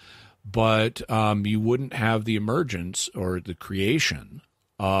one. But you wouldn't have the emergence or the creation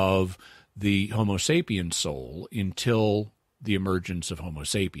of the Homo sapiens soul until the emergence of Homo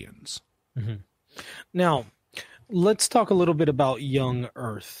sapiens. Mm-hmm. Now, let's talk a little bit about young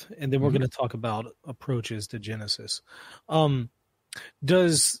Earth, and then we're going to talk about approaches to Genesis.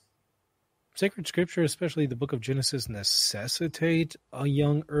 Does Sacred Scripture, especially the book of Genesis, necessitate a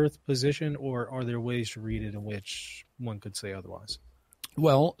young Earth position, or are there ways to read it in which one could say otherwise?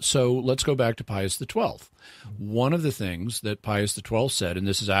 Well, so let's go back to Pius XII. One of the things that Pius XII said, and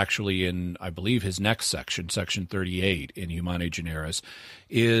this is actually in, I believe, his next section, section 38 in Humanae Generis,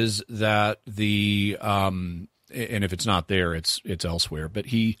 is that and if it's not there, it's elsewhere, but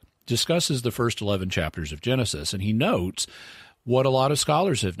he discusses the first 11 chapters of Genesis, and he notes what a lot of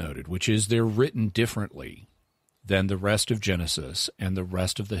scholars have noted, which is they're written differently than the rest of Genesis and the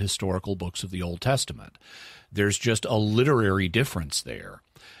rest of the historical books of the Old Testament. There's just a literary difference there.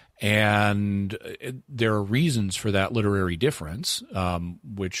 And there are reasons for that literary difference,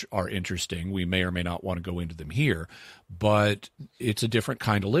 which are interesting. We may or may not want to go into them here, but it's a different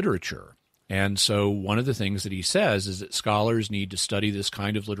kind of literature. And so one of the things that he says is that scholars need to study this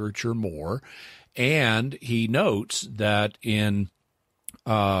kind of literature more. And he notes that in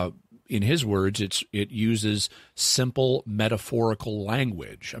his words, it uses simple metaphorical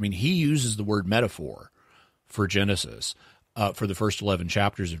language. I mean, he uses the word metaphor for Genesis. for the first 11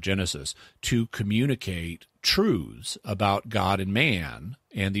 chapters of Genesis to communicate truths about God and man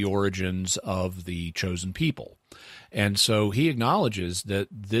and the origins of the chosen people. And so he acknowledges that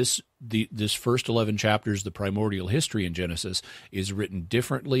this first 11 chapters, the primordial history in Genesis, is written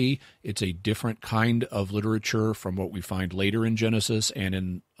differently. It's a different kind of literature from what we find later in Genesis and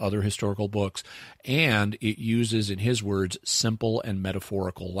in other historical books. And it uses, in his words, simple and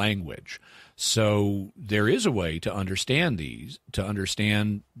metaphorical language. So there is a way to understand these, to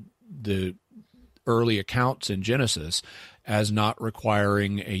understand the early accounts in Genesis as not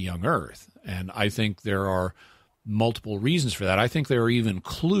requiring a young earth. And I think there are multiple reasons for that. I think there are even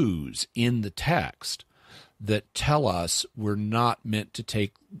clues in the text that tell us we're not meant to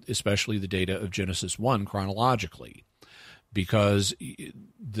take especially the data of Genesis 1 chronologically, because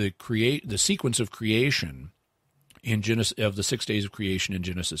the sequence of creation in Genesis, of the 6 days of creation in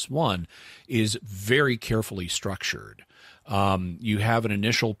Genesis 1, is very carefully structured. You have an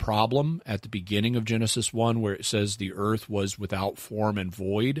initial problem at the beginning of Genesis 1 where it says the earth was without form and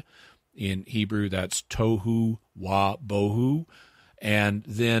void. In Hebrew, that's tohu wa bohu. And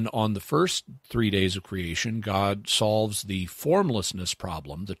then on the first 3 days of creation, God solves the formlessness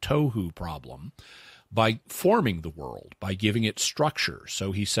problem, the tohu problem, by forming the world, by giving it structure.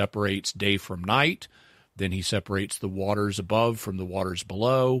 So he separates day from night, then he separates the waters above from the waters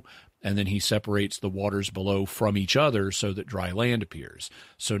below, and then he separates the waters below from each other so that dry land appears.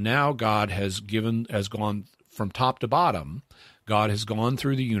 So now God has gone from top to bottom. God has gone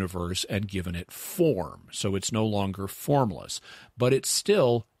through the universe and given it form. So it's no longer formless, but it's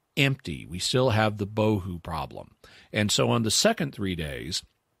still empty. We still have the bohu problem. And so on the second 3 days,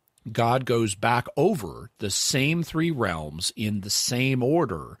 God goes back over the same 3 realms in the same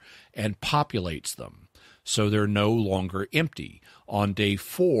order and populates them. So they're no longer empty. On day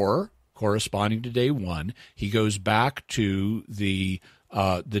 4, corresponding to day 1, he goes back to the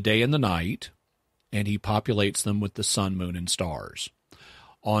day and the night, and he populates them with the sun, moon, and stars.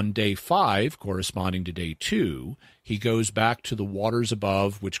 On day 5, corresponding to day 2, he goes back to the waters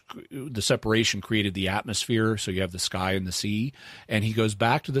above, which the separation created the atmosphere, so you have the sky and the sea, and he goes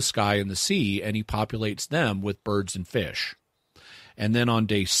back to the sky and the sea, and he populates them with birds and fish. And then on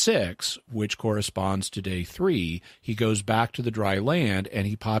day 6, which corresponds to day 3, he goes back to the dry land, and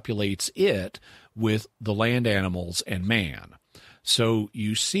he populates it with the land animals and man. So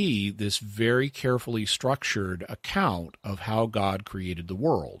you see this very carefully structured account of how God created the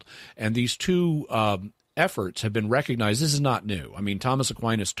world. And these two efforts have been recognized. This is not new. I mean, Thomas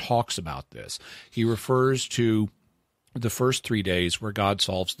Aquinas talks about this. He refers to the first 3 days where God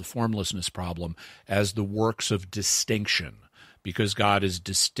solves the formlessness problem as the works of distinction, because God is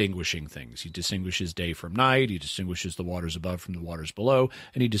distinguishing things. He distinguishes day from night, he distinguishes the waters above from the waters below,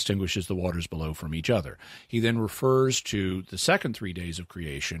 and he distinguishes the waters below from each other. He then refers to the second 3 days of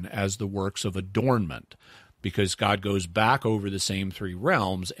creation as the works of adornment, because God goes back over the same 3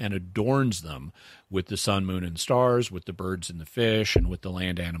 realms and adorns them with the sun, moon, and stars, with the birds and the fish, and with the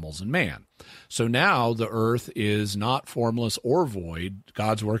land animals and man. So now the earth is not formless or void.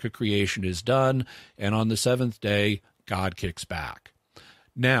 God's work of creation is done, and on the 7th day, God kicks back.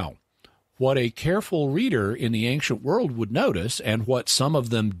 Now, what a careful reader in the ancient world would notice, and what some of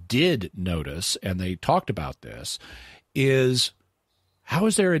them did notice, and they talked about this, is how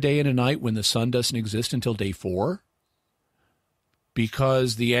is there a day and a night when the sun doesn't exist until day 4?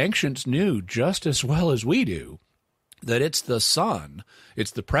 Because the ancients knew just as well as we do that it's the sun,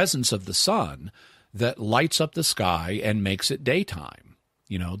 it's the presence of the sun that lights up the sky and makes it daytime.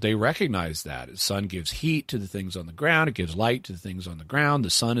 You know, they recognize that. The sun gives heat to the things on the ground. It gives light to the things on the ground. The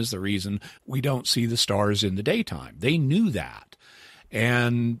sun is the reason we don't see the stars in the daytime. They knew that.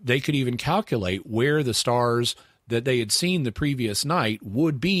 And they could even calculate where the stars that they had seen the previous night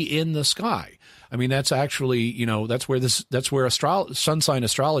would be in the sky. I mean, that's actually, you know, that's where sun sign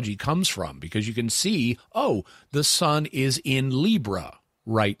astrology comes from, because you can see, oh, the sun is in Libra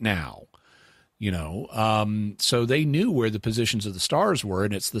right now. You know, so they knew where the positions of the stars were,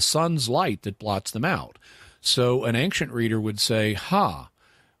 and it's the sun's light that blots them out. So an ancient reader would say,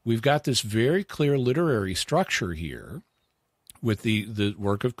 we've got this very clear literary structure here with the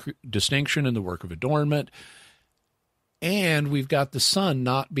work of distinction and the work of adornment, and we've got the sun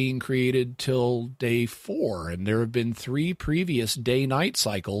not being created till day 4, and there have been 3 previous day-night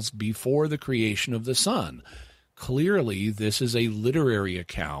cycles before the creation of the sun. Clearly, this is a literary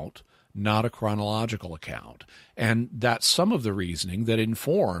account, not a chronological account. And that's some of the reasoning that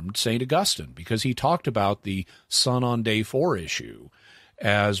informed St. Augustine, because he talked about the sun on day 4 issue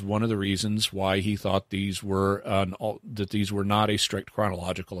as one of the reasons why he thought these were not a strict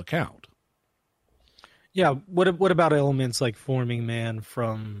chronological account. Yeah. What about elements like forming man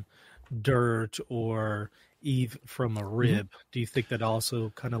from dirt or Eve from a rib? Do you think that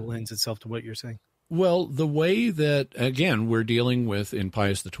also kind of lends itself to what you're saying? Well, the way that, again, we're dealing with, in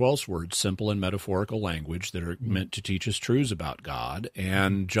Pius XII's words, simple and metaphorical language that are meant to teach us truths about God.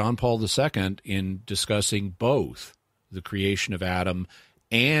 And John Paul II, in discussing both the creation of Adam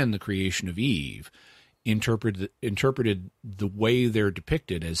and the creation of Eve, interpreted the way they're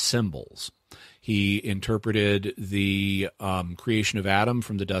depicted as symbols. He interpreted the creation of Adam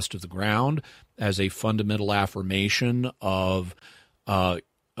from the dust of the ground as a fundamental affirmation of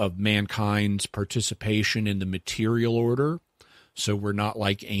mankind's participation in the material order. So we're not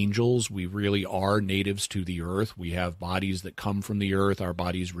like angels. We really are natives to the earth. We have bodies that come from the earth. Our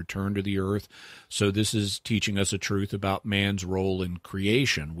bodies return to the earth. So this is teaching us a truth about man's role in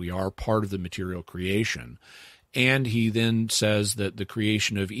creation. We are part of the material creation. And he then says that the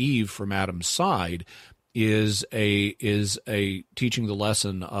creation of Eve from Adam's side is a teaching the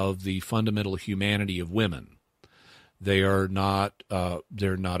lesson of the fundamental humanity of women. They are not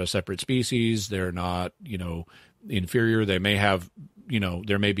they're not a separate species. They're not, inferior. They may have,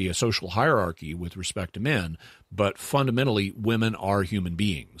 there may be a social hierarchy with respect to men, but fundamentally women are human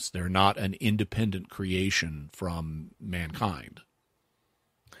beings. They're not an independent creation from mankind.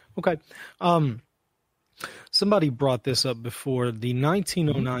 Okay. Somebody brought this up before. The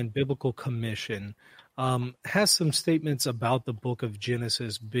 1909 Biblical Commission has some statements about the book of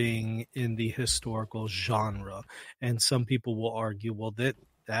Genesis being in the historical genre. And some people will argue, well, that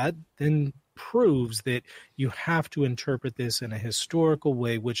then proves that you have to interpret this in a historical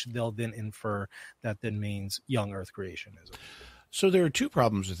way, which they'll then infer that then means young earth creationism. So there are two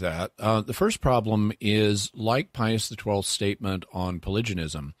problems with that. The first problem is, like Pius XII's statement on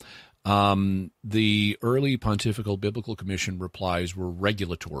Pelagianism, the early Pontifical Biblical Commission replies were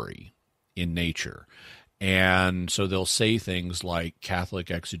regulatory in nature. And so they'll say things like Catholic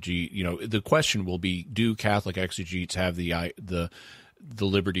exegete, the question will be, do Catholic exegetes have the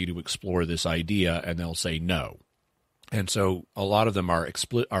liberty to explore this idea? And they'll say no. And so a lot of them are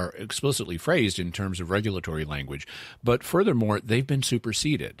explicitly phrased in terms of regulatory language. But furthermore, they've been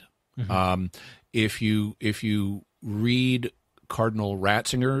superseded. Mm-hmm. If you read Cardinal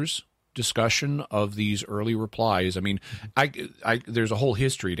Ratzinger's discussion of these early replies, I mean, there's a whole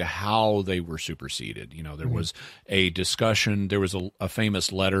history to how they were superseded. There was a discussion, there was a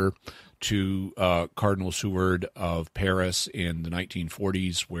famous letter to Cardinal Seward of Paris in the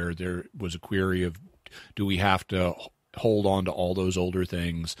 1940s where there was a query of, do we have to hold on to all those older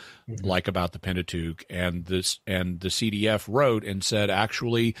things, like about the Pentateuch? And the CDF wrote and said,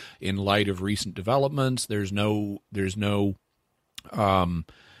 actually, in light of recent developments, there's no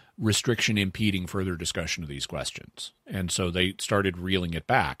restriction impeding further discussion of these questions. And so they started reeling it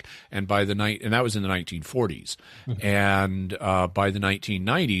back. And and that was in the 1940s. Mm-hmm. And by the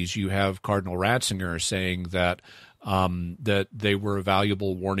 1990s, you have Cardinal Ratzinger saying that they were a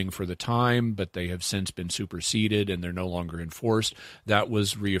valuable warning for the time, but they have since been superseded and they're no longer enforced. That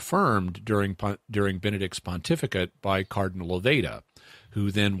was reaffirmed during Benedict's pontificate by Cardinal Oveda, who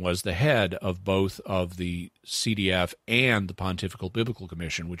then was the head of both of the CDF and the Pontifical Biblical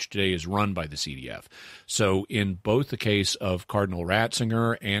Commission, which today is run by the CDF. So in both the case of Cardinal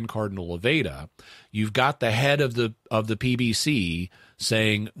Ratzinger and Cardinal Oveda, you've got the head of the PBC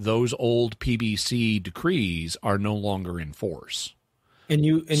saying those old PBC decrees are no longer in force. And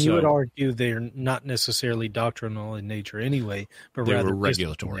you would argue they're not necessarily doctrinal in nature anyway, but they rather were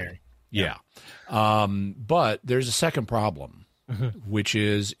regulatory. Yeah. But there's a second problem. Which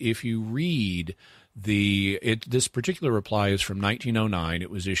is, if you read this particular reply is from 1909. It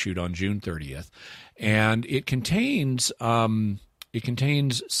was issued on June 30th, and it contains 8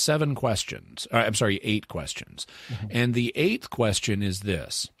 questions. And the 8th question is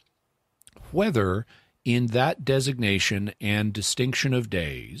this: whether in that designation and distinction of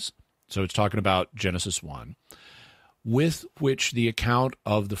days, so it's talking about Genesis 1, with which the account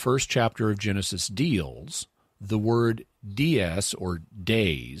of the first chapter of Genesis deals, the word dies, or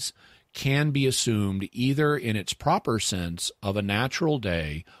days, can be assumed either in its proper sense of a natural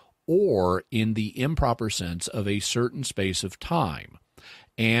day or in the improper sense of a certain space of time,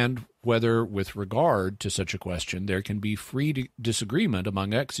 and whether, with regard to such a question, there can be free disagreement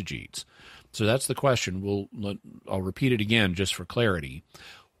among exegetes. So that's the question. I'll repeat it again just for clarity.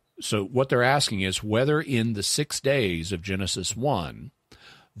 So what they're asking is whether in the 6 days of Genesis 1,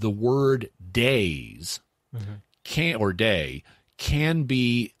 the word days can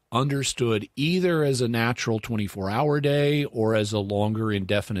be understood either as a natural 24-hour day or as a longer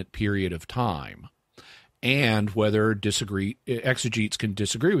indefinite period of time. and whether exegetes can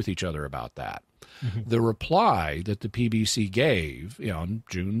disagree with each other about that. Mm-hmm. The reply that the PBC gave on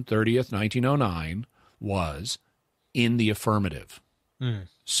June 30th, 1909 was in the affirmative. Mm.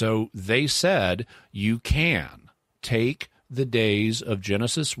 So they said you can take the days of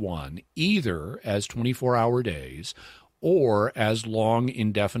Genesis 1 either as 24-hour days or as long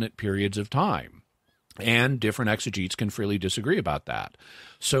indefinite periods of time. And different exegetes can freely disagree about that.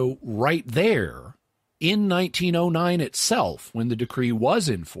 So right there, in 1909 itself, when the decree was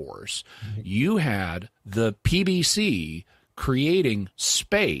in force, you had the PBC creating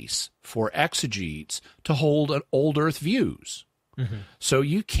space for exegetes to hold old Earth views. Mm-hmm. So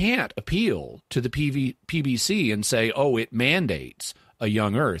you can't appeal to the PBC and say, oh, it mandates a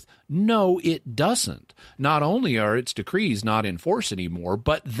young Earth. No, it doesn't. Not only are its decrees not in force anymore,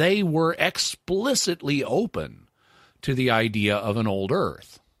 but they were explicitly open to the idea of an old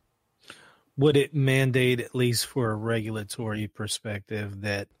Earth. Would it mandate, at least for a regulatory perspective,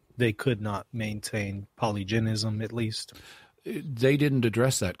 that they could not maintain polygenism, at least? They didn't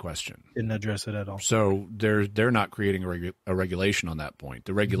address that question. Didn't address it at all. So they're not creating a regulation on that point.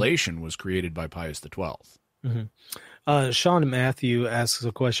 The regulation was created by Pius XII. Mm-hmm. Sean Matthew asks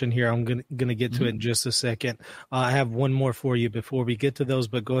a question here. I'm going to get to it in just a second. I have one more for you before we get to those,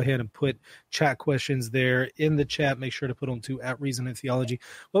 but go ahead and put chat questions there in the chat. Make sure to put them to @Reason and Theology.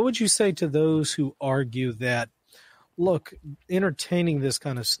 What would you say to those who argue that, look, entertaining this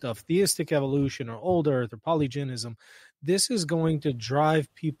kind of stuff, theistic evolution or old Earth or polygenism, this is going to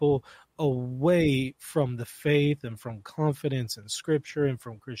drive people away from the faith and from confidence in Scripture and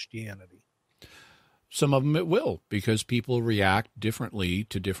from Christianity? Some of them it will, because people react differently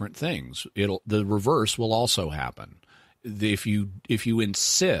to different things. The reverse will also happen. If you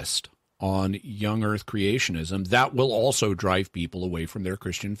insist on young Earth creationism, that will also drive people away from their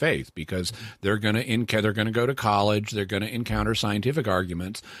Christian faith, because they're going to go to college, they're going to encounter scientific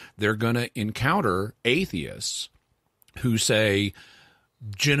arguments, they're going to encounter atheists who say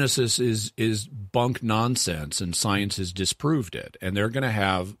Genesis is bunk nonsense and science has disproved it. And they're going to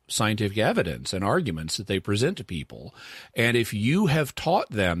have scientific evidence and arguments that they present to people. And if you have taught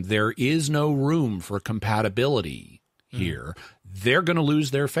them there is no room for compatibility here, they're going to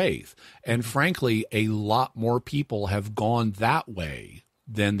lose their faith. And frankly, a lot more people have gone that way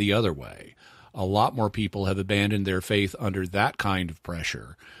than the other way. A lot more people have abandoned their faith under that kind of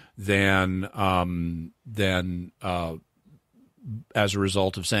pressure than as a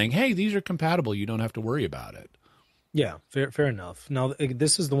result of saying, hey, these are compatible, you don't have to worry about it. Yeah, fair enough. Now,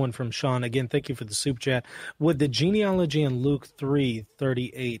 this is the one from Sean. Again, thank you for the soup chat. Would the genealogy in Luke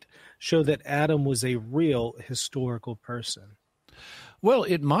 3:38 show that Adam was a real historical person? Well,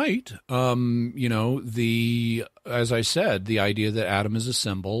 it might. As I said, the idea that Adam is a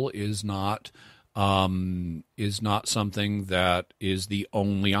symbol is not something that is the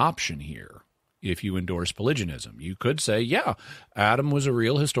only option here. If you endorse polygenism, you could say, yeah, Adam was a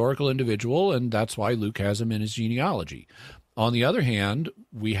real historical individual, and that's why Luke has him in his genealogy. On the other hand,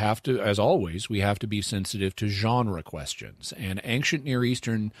 we have to, as always, we have to be sensitive to genre questions, and ancient Near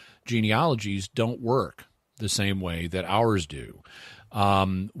Eastern genealogies don't work the same way that ours do.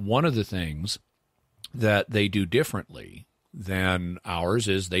 One of the things that they do differently than ours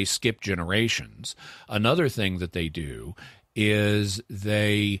is they skip generations. Another thing that they do is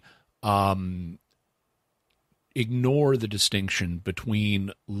they ignore the distinction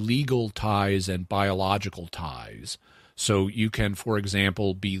between legal ties and biological ties. So you can, for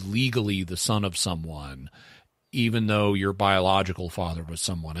example, be legally the son of someone, even though your biological father was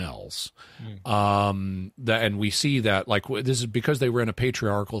someone else. And we see that, like, this is because they were in a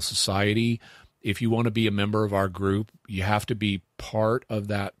patriarchal society. If you want to be a member of our group, you have to be part of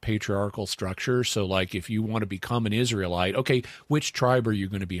that patriarchal structure. So, like, if you want to become an Israelite, okay, which tribe are you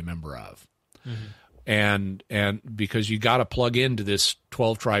going to be a member of? And because you got to plug into this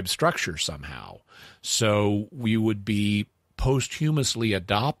 12-tribe structure somehow. So we would be posthumously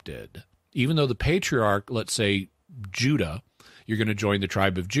adopted, even though the patriarch, let's say Judah, you're going to join the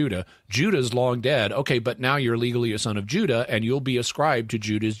tribe of Judah. Judah's long dead. Okay, but now you're legally a son of Judah, and you'll be ascribed to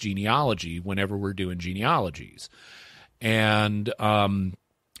Judah's genealogy whenever we're doing genealogies. And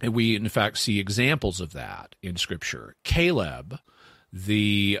we, in fact, see examples of that in Scripture. Caleb,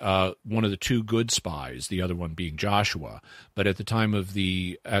 the one of the two good spies, the other one being Joshua, but at the time of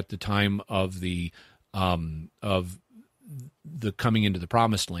the coming into the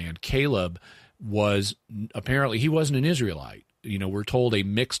Promised Land, Caleb was apparently, he wasn't an Israelite. We're told a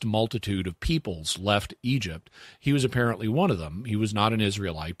mixed multitude of peoples left Egypt. He was apparently one of them. He was not an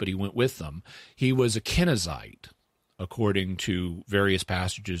Israelite, but he went with them. He was a Kenizzite. according to various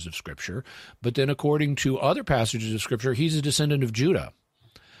passages of Scripture. But then according to other passages of Scripture, he's a descendant of Judah.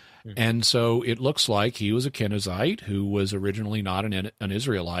 And so it looks like he was a Kenizzite who was originally not an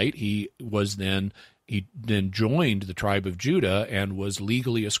Israelite. He then joined the tribe of Judah and was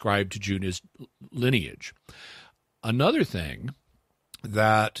legally ascribed to Judah's lineage. Another thing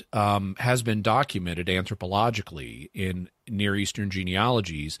that has been documented anthropologically in Near Eastern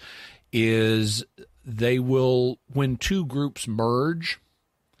genealogies is when two groups merge,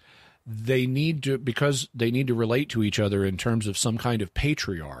 because they need to relate to each other in terms of some kind of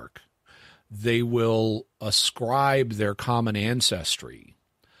patriarch, they will ascribe their common ancestry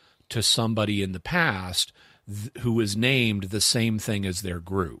to somebody in the past who is named the same thing as their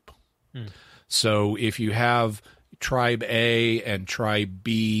group. So if you have tribe A and tribe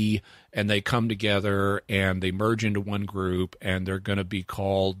B, and they come together and they merge into one group, and they're going to be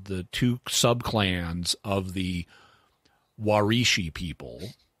called the two subclans of the Warishi people,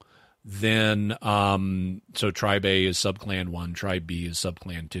 then so tribe A is subclan 1, tribe B is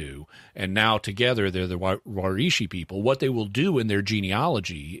subclan 2, and now together they're the Warishi people. What they will do in their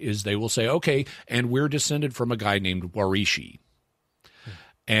genealogy is they will say, okay, and we're descended from a guy named Warishi.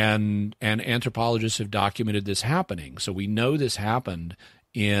 And anthropologists have documented this happening. So we know this happened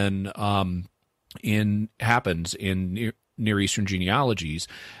happens in Near Eastern genealogies,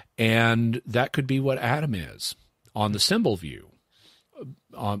 and that could be what Adam is on the symbol view.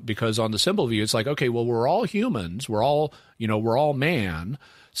 Because on the symbol view, it's like, okay, well, we're all humans, we're all man,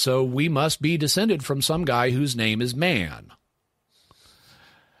 so we must be descended from some guy whose name is man.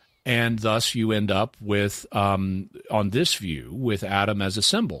 And thus you end up with, on this view, with Adam as a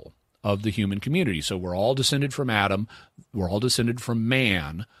symbol of the human community. So we're all descended from Adam, we're all descended from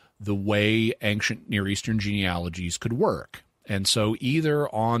man, the way ancient Near Eastern genealogies could work. And so either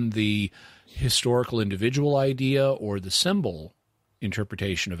on the historical individual idea or the symbol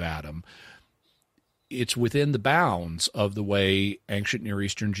interpretation of Adam, it's within the bounds of the way ancient Near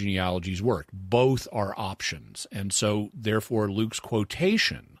Eastern genealogies work. Both are options. And so, therefore, Luke's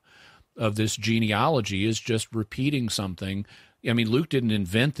quotation of this genealogy is just repeating something. I mean, Luke didn't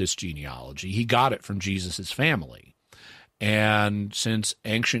invent this genealogy. He got it from Jesus' family. And since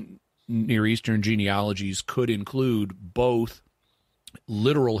ancient Near Eastern genealogies could include both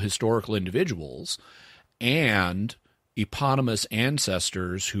literal historical individuals and eponymous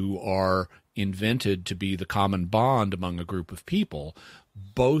ancestors who are invented to be the common bond among a group of people,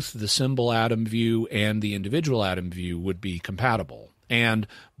 both the symbol Adam view and the individual Adam view would be compatible. And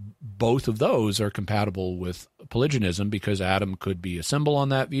both of those are compatible with polygenism, because Adam could be a symbol on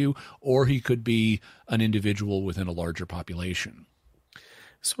that view, or he could be an individual within a larger population.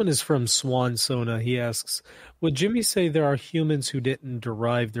 This one is from Swan Sona. He asks, would Jimmy say there are humans who didn't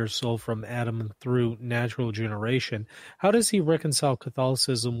derive their soul from Adam through natural generation? How does he reconcile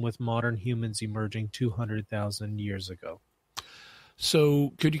Catholicism with modern humans emerging 200,000 years ago?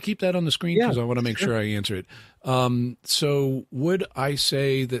 So could you keep that on the screen? Because I want to make sure I answer it. So would I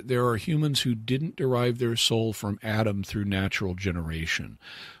say that there are humans who didn't derive their soul from Adam through natural generation?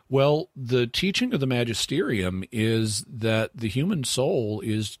 Well, the teaching of the magisterium is that the human soul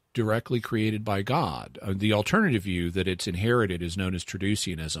is directly created by God. The alternative view that it's inherited is known as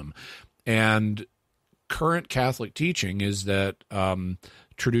traducianism. And current Catholic teaching is that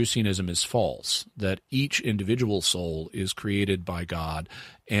traducianism is false, that each individual soul is created by God,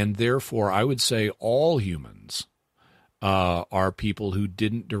 and therefore I would say all humans are people who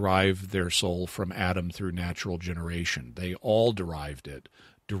didn't derive their soul from Adam through natural generation. They all derived it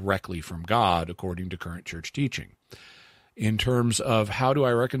directly from God, according to current church teaching. In terms of how do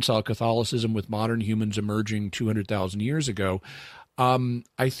I reconcile Catholicism with modern humans emerging 200,000 years ago,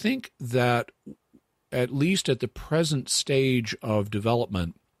 I think that at least at the present stage of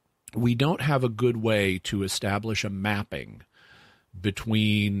development, we don't have a good way to establish a mapping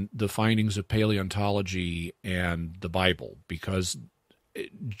between the findings of paleontology and the Bible, because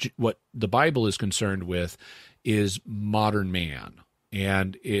what the Bible is concerned with is modern man,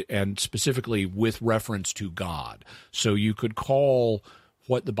 and specifically with reference to God. So you could call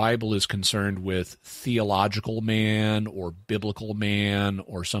what the Bible is concerned with theological man or biblical man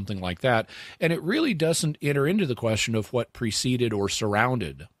or something like that, and it really doesn't enter into the question of what preceded or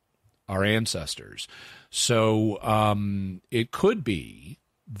surrounded our ancestors. So it could be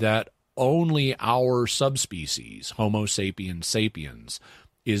that only our subspecies, Homo sapiens sapiens,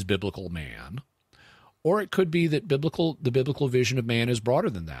 is biblical man, or it could be that the biblical vision of man is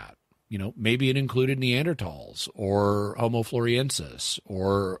broader than that. You know, maybe it included Neanderthals or Homo floresiensis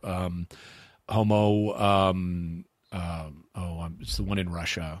or Homo. It's the one in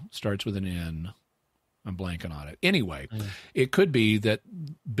Russia. Starts with an N. I'm blanking on it. Anyway, it could be that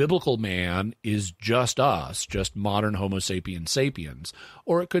biblical man is just us, just modern Homo sapiens sapiens,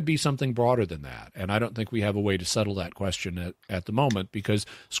 or it could be something broader than that. And I don't think we have a way to settle that question at the moment because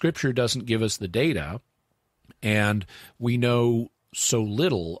Scripture doesn't give us the data, and we know so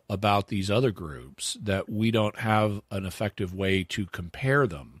little about these other groups that we don't have an effective way to compare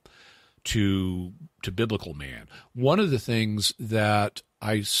them to biblical man. One of the things that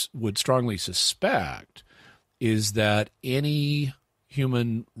I would strongly suspect is that any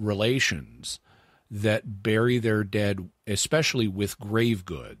human relations that bury their dead, especially with grave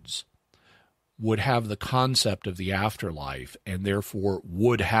goods, would have the concept of the afterlife and therefore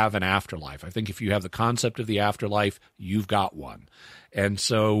would have an afterlife. I think if you have the concept of the afterlife, you've got one. And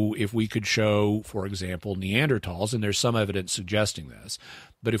so if we could show, for example, Neanderthals, and there's some evidence suggesting this,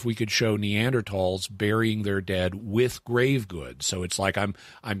 but if we could show Neanderthals burying their dead with grave goods, so it's like I'm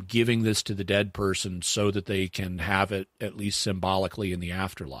giving this to the dead person so that they can have it at least symbolically in the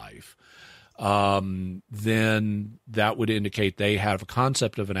afterlife, then that would indicate they have a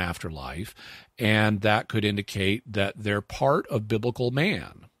concept of an afterlife, and that could indicate that they're part of biblical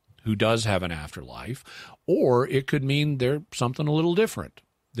man who does have an afterlife, or it could mean they're something a little different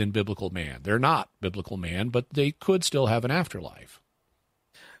than biblical man. They're not biblical man, but they could still have an afterlife.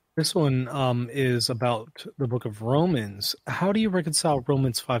 This one is about the book of Romans. How do you reconcile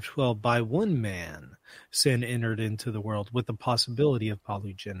Romans 5:12? By one man, sin entered into the world with the possibility of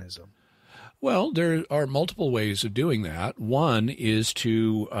polygenism. Well, there are multiple ways of doing that. One is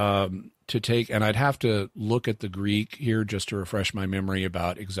to take, and I'd have to look at the Greek here just to refresh my memory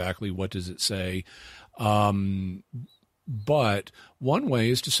about exactly what does it say. But one way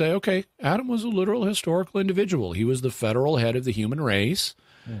is to say, okay, Adam was a literal historical individual. He was the federal head of the human race.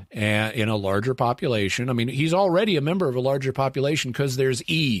 And in a larger population. I mean, he's already a member of a larger population because there's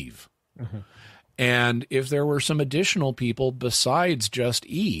Eve. Mm-hmm. And if there were some additional people besides just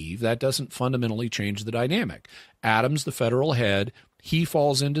Eve, that doesn't fundamentally change the dynamic. Adam's the federal head. He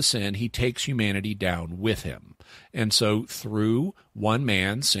falls into sin. He takes humanity down with him. And so through one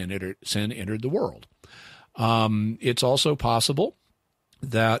man, sin entered the world. It's also possible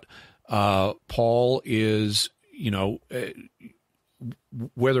that Paul is,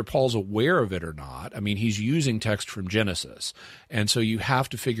 whether Paul's aware of it or not, I mean, he's using text from Genesis. And so you have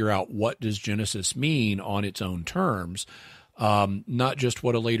to figure out what does Genesis mean on its own terms, not just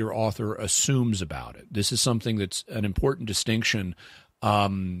what a later author assumes about it. This is something that's an important distinction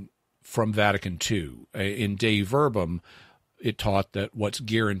from Vatican II. In Dei Verbum, it taught that what's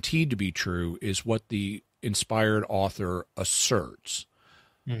guaranteed to be true is what the inspired author asserts,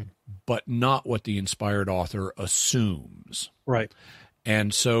 but not what the inspired author assumes. Right.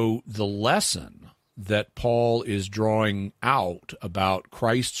 And so the lesson that Paul is drawing out about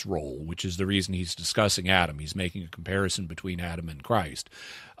Christ's role, which is the reason he's discussing Adam, he's making a comparison between Adam and Christ.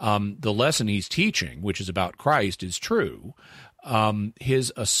 The lesson he's teaching, which is about Christ, is true.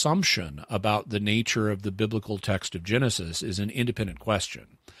 His assumption about the nature of the biblical text of Genesis is an independent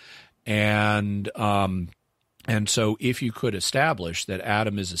question. And so if you could establish that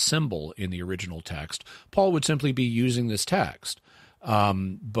Adam is a symbol in the original text, Paul would simply be using this text.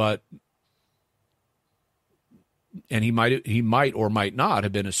 And he might or might not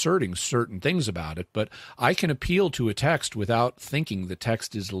have been asserting certain things about it, but I can appeal to a text without thinking the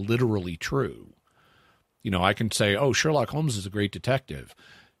text is literally true. I can say, oh, Sherlock Holmes is a great detective,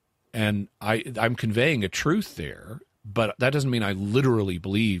 and I'm conveying a truth there, but that doesn't mean I literally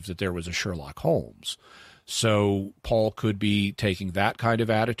believe that there was a Sherlock Holmes. So Paul could be taking that kind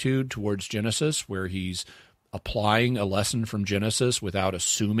of attitude towards Genesis, where he's applying a lesson from Genesis without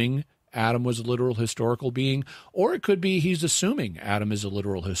assuming Adam was a literal historical being, or it could be he's assuming Adam is a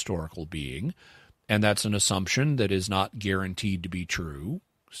literal historical being, and that's an assumption that is not guaranteed to be true,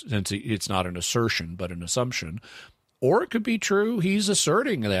 since it's not an assertion but an assumption. Or it could be true he's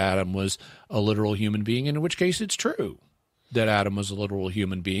asserting that Adam was a literal human being, in which case it's true that Adam was a literal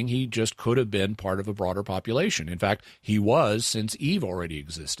human being. He just could have been part of a broader population. In fact, he was, since Eve already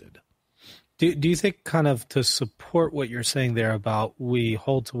existed. Do you think, kind of to support what you're saying there about we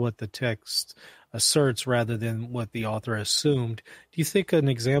hold to what the text asserts rather than what the author assumed, do you think an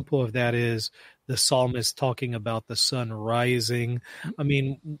example of that is the psalmist talking about the sun rising? I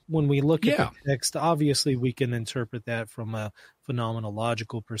mean, when we look at the text, obviously we can interpret that from a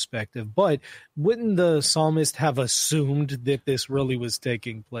phenomenological perspective, but wouldn't the psalmist have assumed that this really was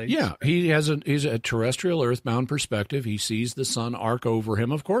taking place? Yeah, he's a terrestrial, earthbound perspective. He sees the sun arc over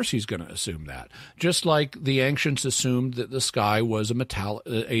him. Of course he's going to assume that. Just like the ancients assumed that the sky was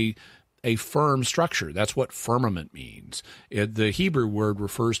a firm structure. That's what firmament means. The Hebrew word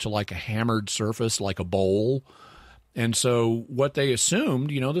refers to like a hammered surface, like a bowl. And so what they assumed,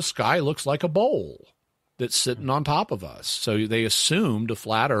 the sky looks like a bowl that's sitting on top of us. So they assumed a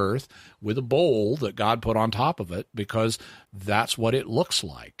flat earth with a bowl that God put on top of it because that's what it looks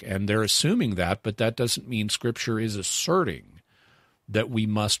like. And they're assuming that, but that doesn't mean Scripture is asserting that we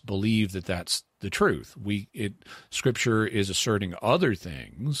must believe that that's the truth. Scripture is asserting other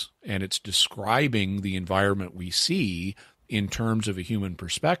things, and it's describing the environment we see in terms of a human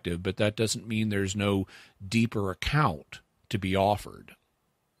perspective, but that doesn't mean there's no deeper account to be offered.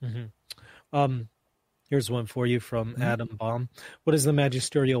 Mm-hmm. Here's one for you from Adam Baum. What is the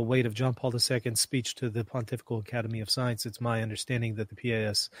magisterial weight of John Paul II's speech to the Pontifical Academy of Science? It's my understanding that the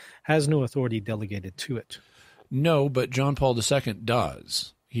PAS has no authority delegated to it. No, but John Paul II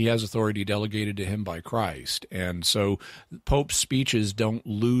does. He has authority delegated to him by Christ. And so Pope's speeches don't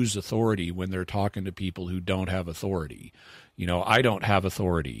lose authority when they're talking to people who don't have authority. I don't have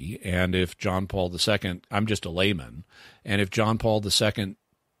authority. And if John Paul II, I'm just a layman. And if John Paul II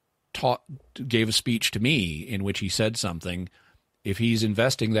gave a speech to me in which he said something, if he's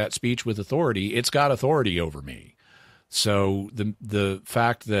investing that speech with authority, it's got authority over me. So the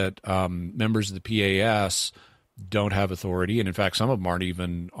fact that members of the PAS don't have authority, and in fact, some of them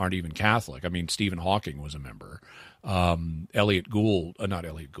aren't even Catholic. I mean, Stephen Hawking was a member. Elliot Gould, not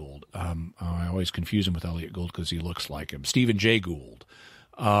Elliot Gould. I always confuse him with Elliot Gould because he looks like him. Stephen Jay Gould,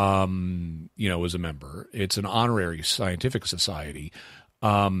 was a member. It's an honorary scientific society,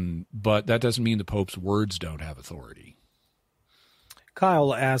 but that doesn't mean the Pope's words don't have authority.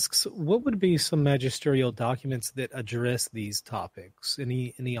 Kyle asks, what would be some magisterial documents that address these topics?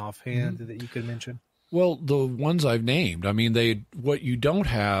 Any offhand that you could mention? Well, the ones I've named, what you don't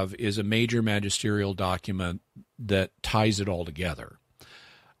have is a major magisterial document that ties it all together.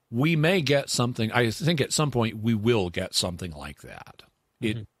 We may get something, I think at some point we will get something like that.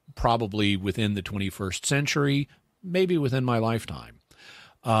 It probably within the 21st century, maybe within my lifetime.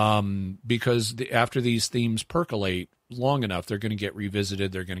 Because after these themes percolate long enough, they're going to get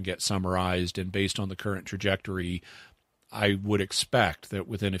revisited, they're going to get summarized, and based on the current trajectory, I would expect that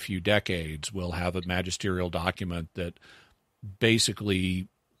within a few decades, we'll have a magisterial document that basically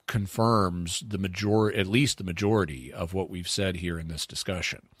confirms at least the majority of what we've said here in this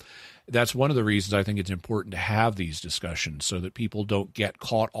discussion. That's one of the reasons I think it's important to have these discussions so that people don't get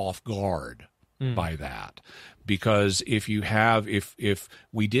caught off guard by that. Because if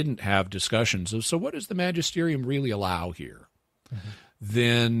we didn't have discussions of, so what does the magisterium really allow here?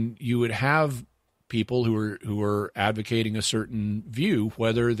 Then you would have people who are advocating a certain view,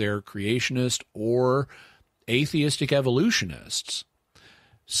 whether they're creationist or atheistic evolutionists,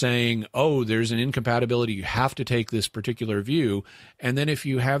 saying, oh, there's an incompatibility, you have to take this particular view. And then if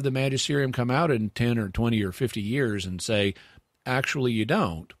you have the magisterium come out in 10 or 20 or 50 years and say, actually you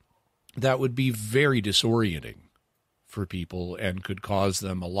don't, that would be very disorienting for people and could cause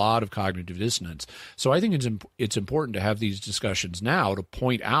them a lot of cognitive dissonance. So I think it's important to have these discussions now to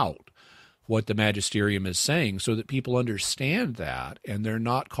point out what the magisterium is saying so that people understand that and they're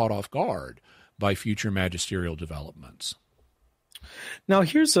not caught off guard by future magisterial developments. Now,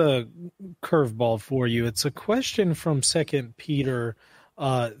 here's a curveball for you. It's a question from 2 Peter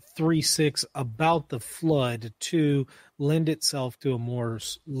 3:6 about the flood to lend itself to a more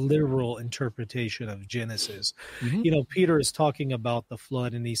literal interpretation of Genesis. Peter is talking about the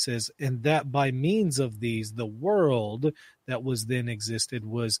flood, and he says, and that by means of these, the world that was then existed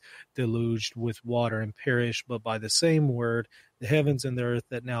was deluged with water and perished, but by the same word, the heavens and the earth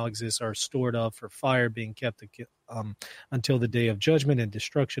that now exist are stored up for fire, being kept until the day of judgment and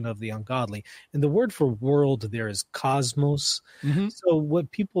destruction of the ungodly. And the word for world there is cosmos. So what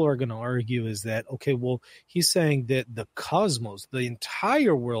people are going to argue is that, okay, well, he's saying that the cosmos, the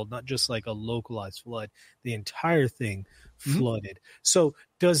entire world, not just like a localized flood, the entire thing flooded. So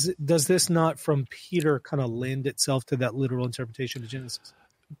does this not from Peter kind of lend itself to that literal interpretation of Genesis?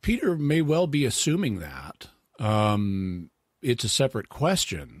 Peter may well be assuming that. It's a separate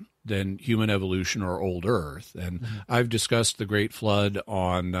question than human evolution or old Earth. And I've discussed the Great Flood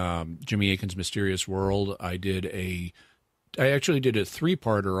on Jimmy Akin's Mysterious World. I actually did a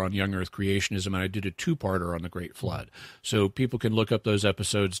 3-parter on young Earth creationism, and I did a 2-parter on the Great Flood. So people can look up those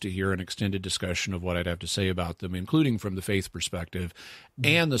episodes to hear an extended discussion of what I'd have to say about them, including from the faith perspective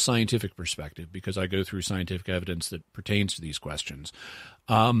and the scientific perspective, because I go through scientific evidence that pertains to these questions.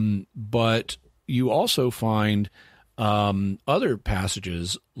 But you also find other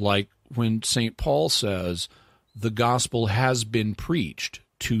passages, like when St. Paul says, the gospel has been preached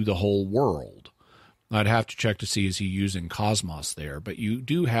to the whole world. I'd have to check to see, is he using cosmos there? But you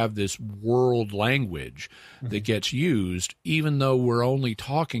do have this world language that gets used, even though we're only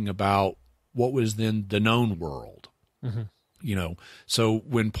talking about what was then the known world. You know, so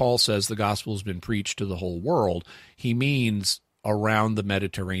when Paul says the gospel has been preached to the whole world, he means around the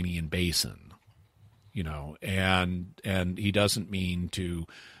Mediterranean basin, you know, and he doesn't mean to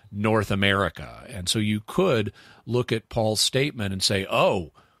North America. And so you could look at Paul's statement and say,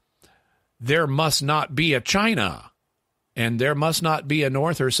 oh, there must not be a China and there must not be a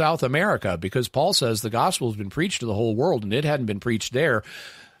North or South America, because Paul says the gospel has been preached to the whole world and it hadn't been preached there.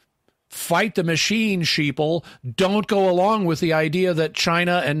 Fight the machine, sheeple. Don't go along with the idea that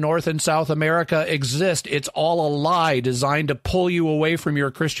China and North and South America exist. It's all a lie designed to pull you away from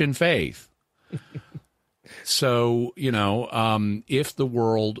your Christian faith. So, you know, if the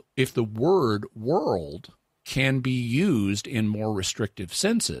word world can be used in more restrictive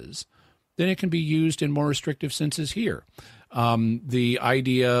senses, then it can be used in more restrictive senses here. The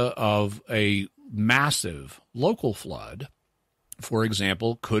idea of a massive local flood, for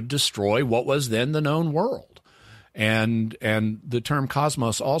example, could destroy what was then the known world. And the term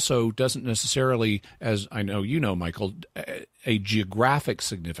cosmos also doesn't necessarily, as I know you know, Michael, a geographic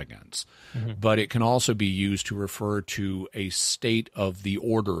significance, but it can also be used to refer to a state of the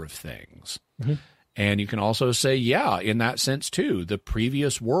order of things. And you can also say, yeah, in that sense too, the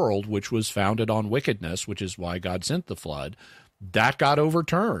previous world, which was founded on wickedness, which is why God sent the flood, that got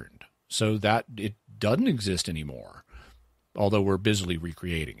overturned so that it doesn't exist anymore, although we're busily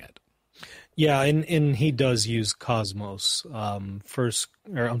recreating it. Yeah, and he does use cosmos. Colossians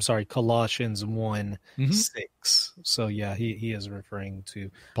 1:6. So yeah, he is referring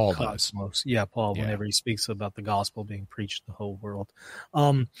to Paul cosmos. does. Yeah, Paul, whenever he speaks about the gospel being preached to the whole world.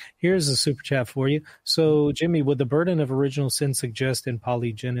 Here's a super chat for you. So, Jimmy, would the burden of original sin suggest in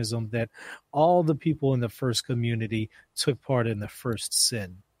polygenism that all the people in the first community took part in the first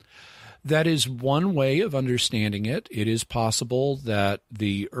sin? That is one way of understanding it. It is possible that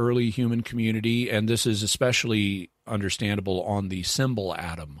the early human community, and this is especially understandable on the symbol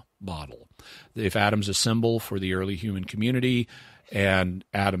Adam model. If Adam's a symbol for the early human community and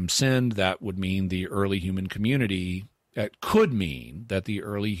Adam sinned, that would mean the early human community, that could mean that the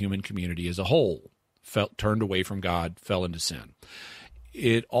early human community as a whole turned away from God, fell into sin.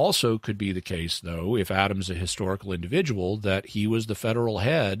 It also could be the case, though, if Adam's a historical individual, that he was the federal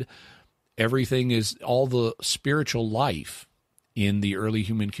head. Everything is, all the spiritual life in the early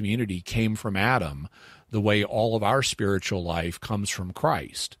human community came from Adam, the way all of our spiritual life comes from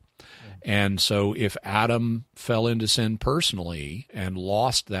Christ. And so if Adam fell into sin personally and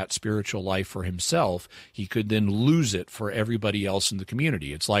lost that spiritual life for himself, he could then lose it for everybody else in the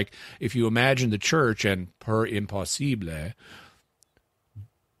community. It's like if you imagine the church and per impossible,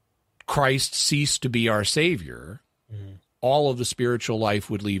 Christ ceased to be our Savior, all of the spiritual life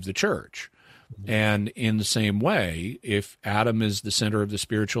would leave the church. And in the same way, if Adam is the center of the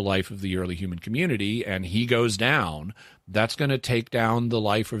spiritual life of the early human community and he goes down, that's going to take down the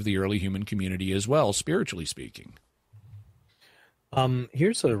life of the early human community as well, spiritually speaking.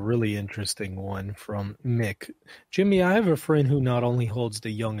 Here's a really interesting one from Mick. Jimmy, I have a friend who not only holds the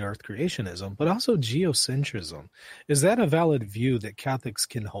young earth creationism, but also geocentrism. Is that a valid view that Catholics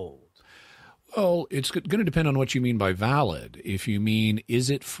can hold? Well, it's going to depend on what you mean by valid. If you mean, is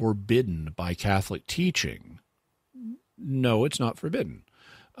it forbidden by Catholic teaching? No, it's not forbidden.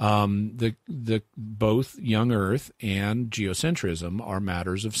 Both young earth and geocentrism are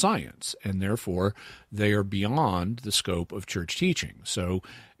matters of science, and therefore they are beyond the scope of church teaching. So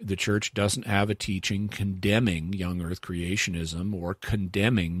the church doesn't have a teaching condemning young earth creationism or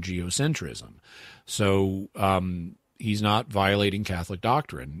condemning geocentrism. So he's not violating Catholic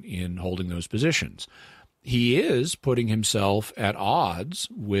doctrine in holding those positions. He is putting himself at odds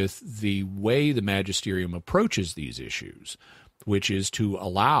with the way the magisterium approaches these issues, which is to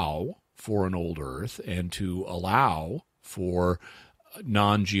allow for an old earth and to allow for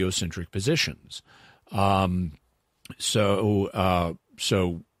non-geocentric positions. So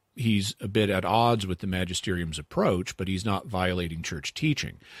he's a bit at odds with the magisterium's approach, but he's not violating church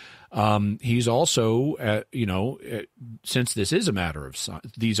teaching. He's also, since this is a matter of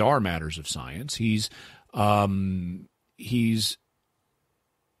these are matters of science, he's on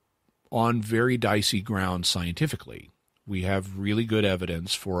very dicey ground scientifically. We have really good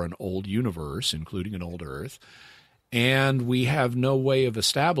evidence for an old universe, including an old Earth, and we have no way of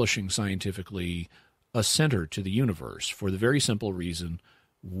establishing scientifically a center to the universe for the very simple reason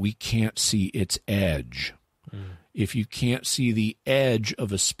we can't see its edge. If you can't see the edge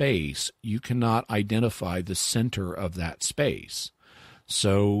of a space, you cannot identify the center of that space.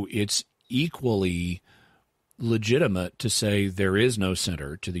 So it's equally legitimate to say there is no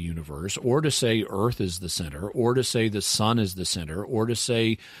center to the universe, or to say Earth is the center, or to say the sun is the center, or to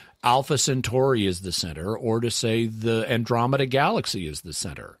say Alpha Centauri is the center, or to say the Andromeda Galaxy is the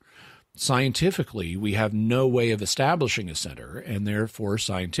center. Scientifically, we have no way of establishing a center, and therefore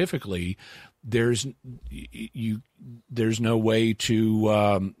scientifically there's no way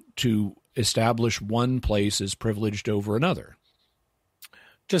to establish one place as privileged over another.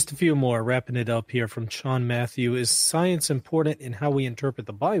 Just a few more, wrapping it up here from Sean Matthew. Is science important in how we interpret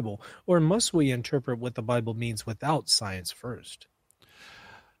the Bible, or must we interpret what the Bible means without science first?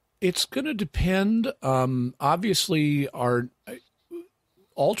 It's going to depend. Obviously,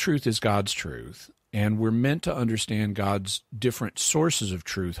 all truth is God's truth, and we're meant to understand God's different sources of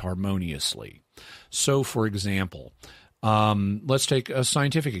truth harmoniously. So, for example, let's take a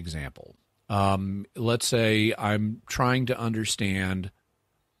scientific example. Let's say I'm trying to understand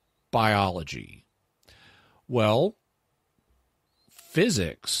biology. Well,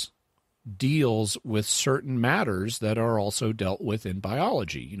 physics deals with certain matters that are also dealt with in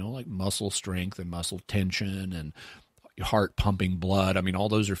biology, like muscle strength and muscle tension and heart pumping blood. I mean, all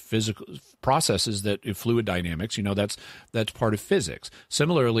those are physical processes fluid dynamics, that's part of physics.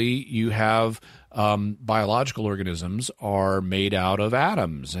 Similarly, you have biological organisms are made out of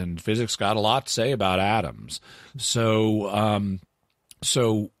atoms, and physics got a lot to say about atoms. So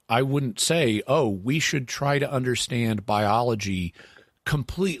I wouldn't say, we should try to understand biology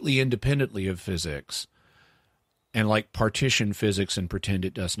completely independently of physics and partition physics and pretend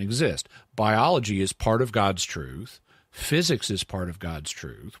it doesn't exist. Biology is part of God's truth. Physics is part of God's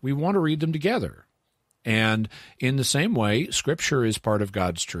truth. We want to read them together. And in the same way, Scripture is part of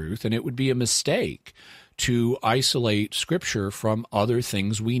God's truth, and it would be a mistake to isolate Scripture from other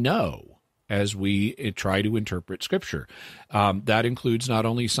things we know as we try to interpret Scripture. That includes not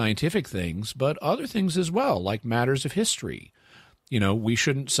only scientific things, but other things as well, like matters of history. We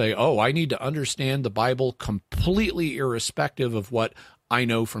shouldn't say, I need to understand the Bible completely irrespective of what I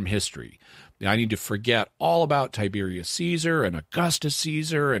know from history. I need to forget all about Tiberius Caesar and Augustus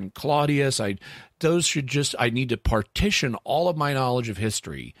Caesar and Claudius. I need to partition all of my knowledge of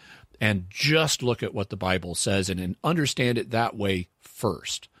history and just look at what the Bible says and understand it that way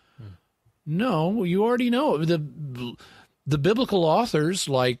first. No, you already know. The biblical authors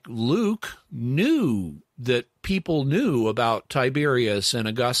like Luke knew that people knew about Tiberius and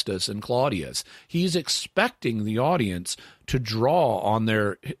Augustus and Claudius. He's expecting the audience to draw on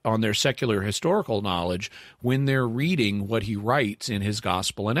their secular historical knowledge when they're reading what he writes in his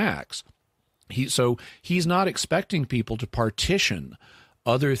Gospel and Acts. So he's not expecting people to partition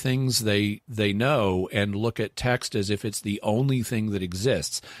other things they know and look at text as if it's the only thing that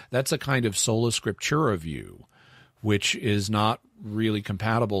exists. That's a kind of sola scriptura view, which is not really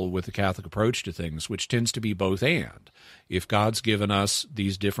compatible with the Catholic approach to things, which tends to be both and. If God's given us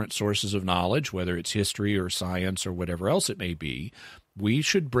these different sources of knowledge, whether it's history or science or whatever else it may be, we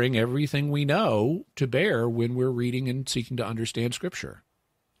should bring everything we know to bear when we're reading and seeking to understand Scripture.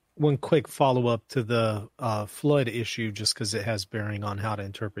 One quick follow-up to the flood issue, just because it has bearing on how to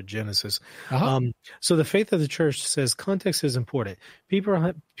interpret Genesis. So the faith of the church says context is important.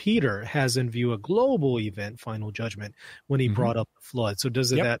 Peter has in view a global event, final judgment, when he brought up the flood. So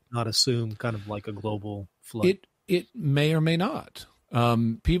does that not assume kind of like a global flood? It may or may not.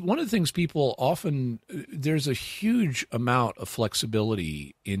 One of the things people often, there's a huge amount of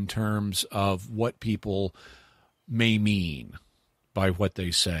flexibility in terms of what people may mean by what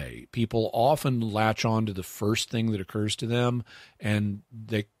they say. People often latch on to the first thing that occurs to them, and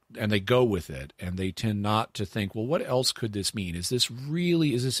they go with it, and they tend not to think, well, what else could this mean? Is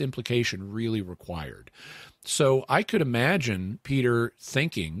this implication really required? So I could imagine Peter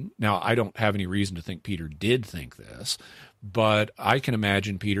thinking, now I don't have any reason to think Peter did think this, but I can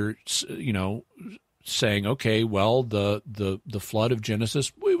imagine Peter, saying, okay, well, the flood of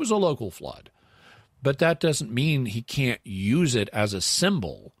Genesis, it was a local flood. But that doesn't mean he can't use it as a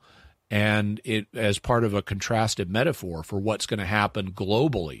symbol and it as part of a contrasted metaphor for what's going to happen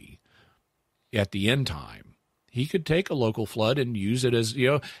globally at the end time. He could take a local flood and use it as,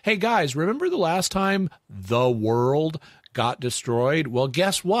 hey guys, remember the last time the world got destroyed? Well,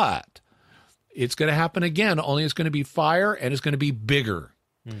 guess what? It's going to happen again, only it's going to be fire and it's going to be bigger.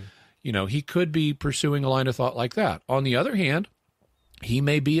 He could be pursuing a line of thought like that. On the other hand, he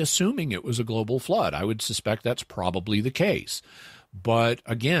may be assuming it was a global flood. I would suspect that's probably the case. But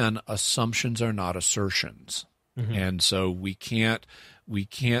again, assumptions are not assertions. And so we can't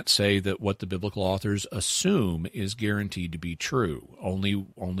say that what the biblical authors assume is guaranteed to be true.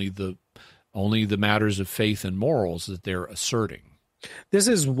 Only the matters of faith and morals that they're asserting. This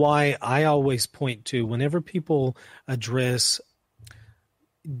is why I always point to whenever people address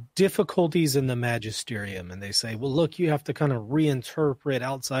difficulties in the magisterium and they say, well, look, you have to kind of reinterpret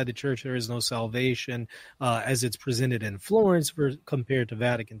outside the church. There is no salvation as it's presented in Florence compared to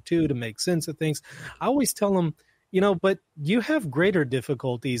Vatican II to make sense of things. I always tell them, but you have greater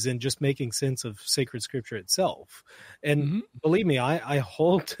difficulties in just making sense of sacred scripture itself. And believe me, I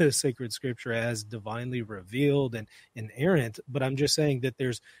hold to sacred scripture as divinely revealed and inerrant, but I'm just saying that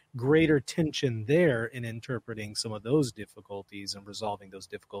there's greater tension there in interpreting some of those difficulties and resolving those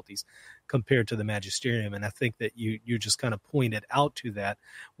difficulties compared to the magisterium. And I think that you just kind of pointed out to that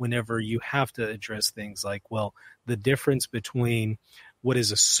whenever you have to address things like, well, the difference between what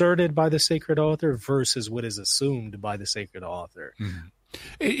is asserted by the sacred author versus what is assumed by the sacred author. Mm-hmm.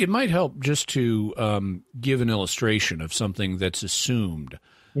 It might help just to give an illustration of something that's assumed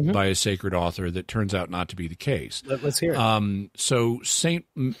by a sacred author that turns out not to be the case. Let's hear it.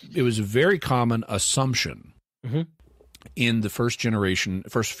 It was a very common assumption in the first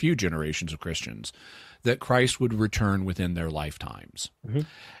few generations of Christians that Christ would return within their lifetimes.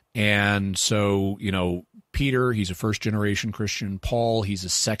 And so, Peter, he's a first-generation Christian. Paul, he's a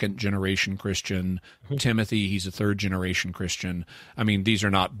second-generation Christian. Timothy, he's a third-generation Christian. I mean, these are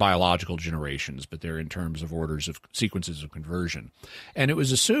not biological generations, but they're in terms of orders of sequences of conversion. And it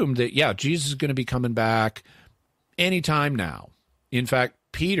was assumed that, Jesus is going to be coming back anytime now. In fact,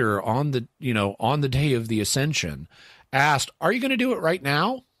 Peter, on the day of the ascension, asked, "Are you going to do it right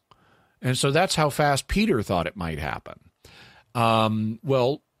now?" And so that's how fast Peter thought it might happen.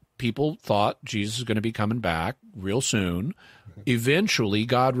 People thought Jesus is going to be coming back real soon. Eventually,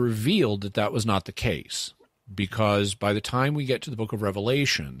 God revealed that that was not the case, because by the time we get to the book of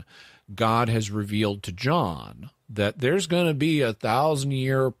Revelation, God has revealed to John that there's going to be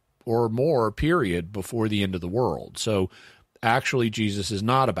 1,000-year or more period before the end of the world. So actually, Jesus is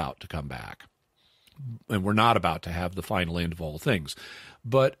not about to come back, and we're not about to have the final end of all things.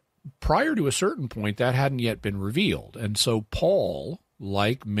 But prior to a certain point, that hadn't yet been revealed. And so Paul,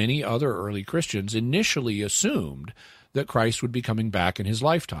 like many other early Christians, initially assumed that Christ would be coming back in his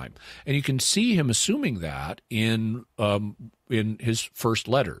lifetime. And you can see him assuming that in his first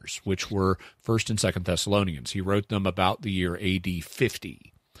letters, which were 1st and 2nd Thessalonians. He wrote them about the year AD 50.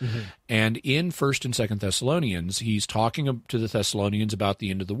 And in 1st and 2nd Thessalonians, he's talking to the Thessalonians about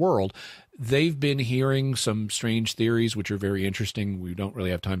the end of the world. They've been hearing some strange theories, which are very interesting. We don't really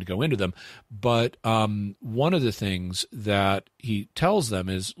have time to go into them. But one of the things that he tells them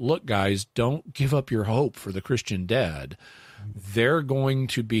is, look, guys, don't give up your hope for the Christian dead. They're going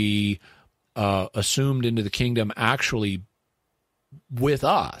to be assumed into the kingdom actually with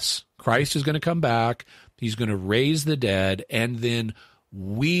us. Christ is going to come back. He's going to raise the dead, and then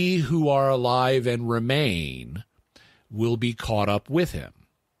we who are alive and remain will be caught up with him.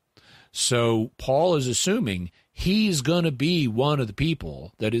 So Paul is assuming he's going to be one of the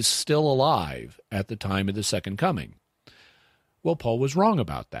people that is still alive at the time of the second coming. Well, Paul was wrong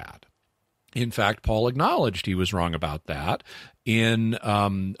about that. In fact, Paul acknowledged he was wrong about that in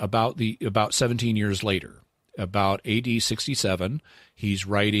about 17 years later, about AD 67. He's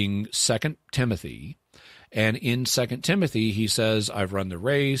writing 2 Timothy. And in 2 Timothy, he says, I've run the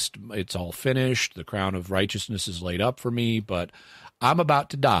race, it's all finished, the crown of righteousness is laid up for me, but I'm about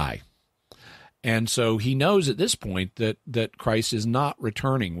to die. And so he knows at this point that Christ is not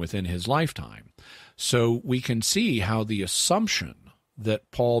returning within his lifetime. So we can see how the assumption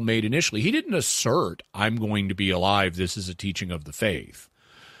that Paul made initially, he didn't assert, I'm going to be alive, this is a teaching of the faith.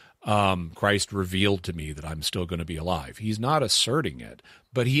 Christ revealed to me that I'm still going to be alive. He's not asserting it,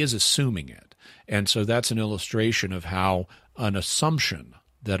 but he is assuming it. And so that's an illustration of how an assumption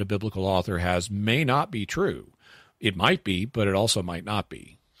that a biblical author has may not be true. It might be, but it also might not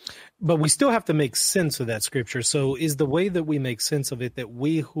be. But we still have to make sense of that scripture. So is the way that we make sense of it that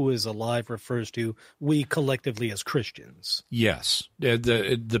we who is alive refers to we collectively as Christians? Yes.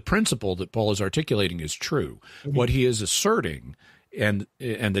 The principle that Paul is articulating is true. What he is asserting, and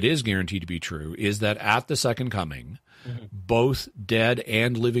that is guaranteed to be true, is that at the second coming, both dead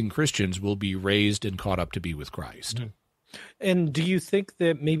and living Christians will be raised and caught up to be with Christ. And do you think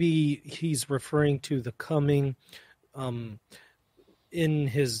that maybe he's referring to the coming in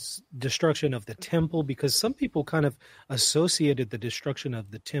his destruction of the temple? Because some people kind of associated the destruction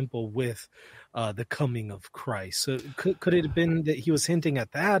of the temple with the coming of Christ. So could it have been that he was hinting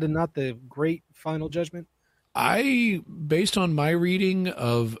at that and not the great final judgment? Based on my reading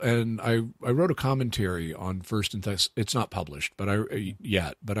of, and I wrote a commentary on First and it's not published, but I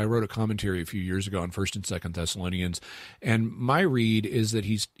wrote a commentary a few years ago on First and Second Thessalonians, and my read is that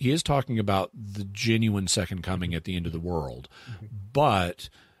he is talking about the genuine second coming at the end of the world, but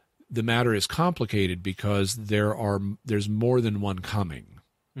the matter is complicated because there's more than one coming,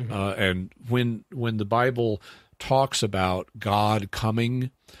 and when the Bible talks about God coming,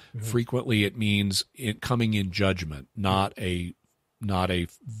 frequently it means coming in judgment, not a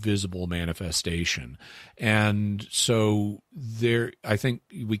visible manifestation. And so I think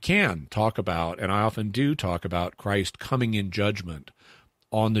we can talk about, and I often do talk about, Christ coming in judgment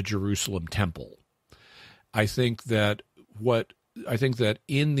on the Jerusalem temple. I think that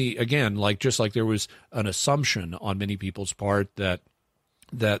just like there was an assumption on many people's part that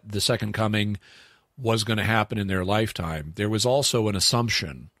the second coming was going to happen in their lifetime, there was also an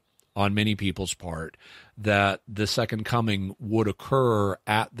assumption on many people's part that the second coming would occur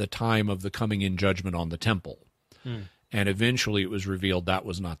at the time of the coming in judgment on the temple. And eventually it was revealed that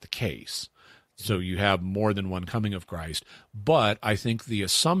was not the case. So you have more than one coming of Christ. But I think the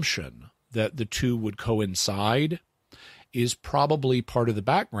assumption that the two would coincide is probably part of the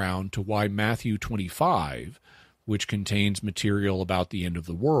background to why Matthew 25, which contains material about the end of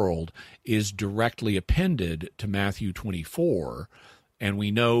the world, is directly appended to Matthew 24. And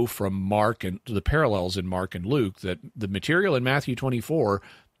we know from Mark and the parallels in Mark and Luke that the material in Matthew 24,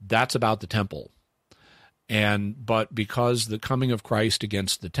 that's about the temple. But because the coming of Christ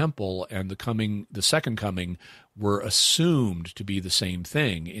against the temple and the second coming were assumed to be the same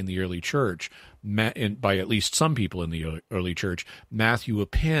thing in the early church, by at least some people in the early church, Matthew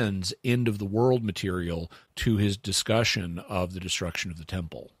appends end of the world material to his discussion of the destruction of the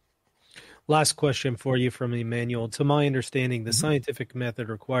temple. Last question for you from Emmanuel. To my understanding, the scientific method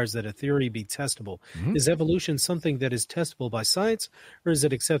requires that a theory be testable. Is evolution something that is testable by science, or is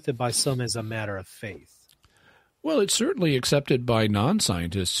it accepted by some as a matter of faith? Well, it's certainly accepted by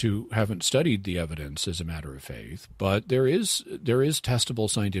non-scientists who haven't studied the evidence as a matter of faith, but there is testable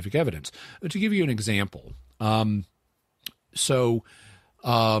scientific evidence. To give you an example, all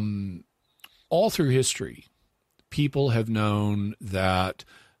through history, people have known that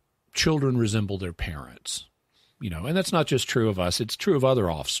children resemble their parents. And that's not just true of us; it's true of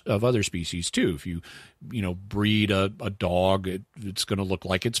other species too. If you breed a dog, it's going to look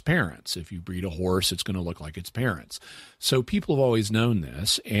like its parents. If you breed a horse, it's going to look like its parents. So people have always known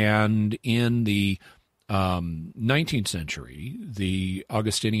this. And in the 19th century, the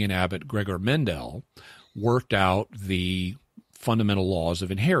Augustinian abbot Gregor Mendel worked out the fundamental laws of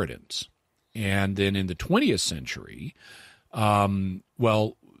inheritance. And then in the 20th century,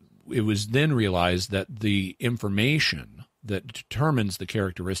 it was then realized that the information that determines the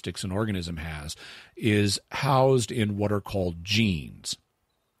characteristics an organism has is housed in what are called genes.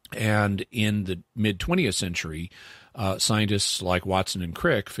 And in the mid-20th century, scientists like Watson and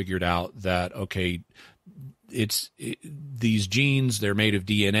Crick figured out that, these genes, they're made of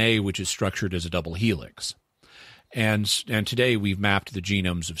DNA, which is structured as a double helix. And today we've mapped the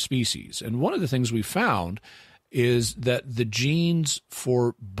genomes of species. And one of the things we found is that the genes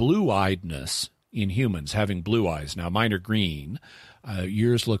for blue-eyedness in humans, having blue eyes, now mine are green,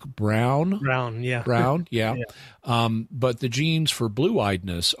 yours look brown. Brown, yeah. Brown, yeah. Yeah. But the genes for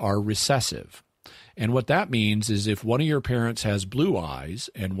blue-eyedness are recessive. And what that means is if one of your parents has blue eyes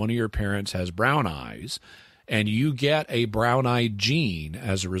and one of your parents has brown eyes, and you get a brown-eyed gene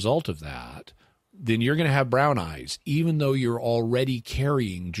as a result of that, then you're going to have brown eyes, even though you're already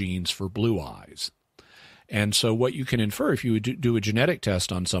carrying genes for blue eyes. And so what you can infer if you would do a genetic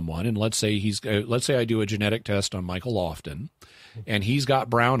test on someone, and let's say I do a genetic test on Michael Lofton, and he's got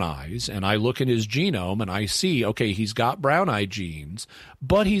brown eyes, and I look at his genome and I see, he's got brown-eyed genes,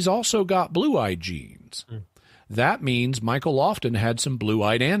 but he's also got blue-eyed genes. That means Michael Lofton had some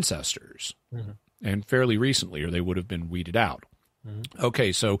blue-eyed ancestors, and fairly recently, or they would have been weeded out.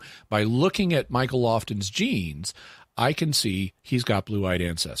 So by looking at Michael Lofton's genes, I can see he's got blue-eyed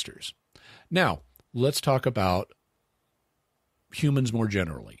ancestors. Now, let's talk about humans more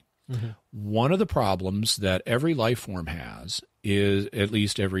generally. One of the problems that every life form has is, at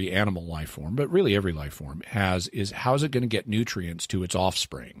least every animal life form, but really every life form has, is how's it going to get nutrients to its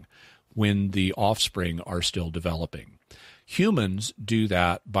offspring when the offspring are still developing? Humans do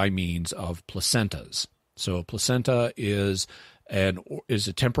that by means of placentas. So a placenta is a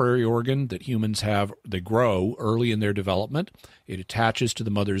temporary organ that humans have. They grow early in their development. It attaches to the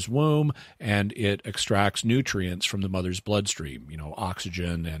mother's womb, and it extracts nutrients from the mother's bloodstream,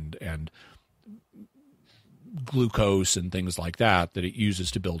 oxygen and glucose and things like that it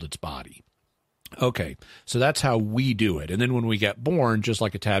uses to build its body. Okay, so that's how we do it. And then when we get born, just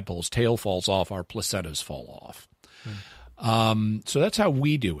like a tadpole's tail falls off, our placentas fall off. So that's how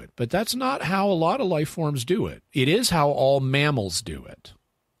we do it. But that's not how a lot of life forms do it. It is how all mammals do it.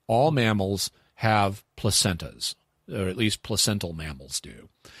 All mammals have placentas, or at least placental mammals do.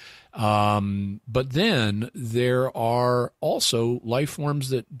 But then there are also life forms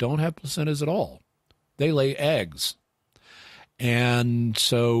that don't have placentas at all. They lay eggs. And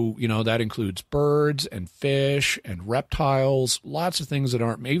so, that includes birds and fish and reptiles, lots of things that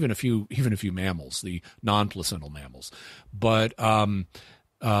aren't, even a few mammals, the non-placental mammals. But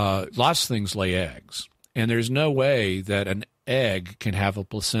lots of things lay eggs. And there's no way that an egg can have a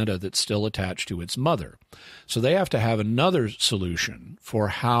placenta that's still attached to its mother. So they have to have another solution for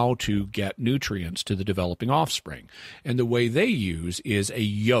how to get nutrients to the developing offspring. And the way they use is a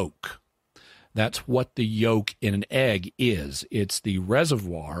yolk. That's what the yolk in an egg is. It's the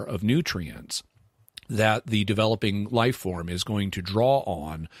reservoir of nutrients that the developing life form is going to draw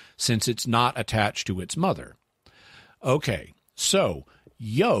on since it's not attached to its mother. Okay, so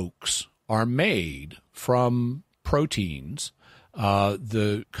yolks are made from proteins.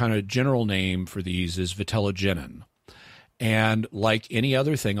 The kind of general name for these is vitellogenin. And like any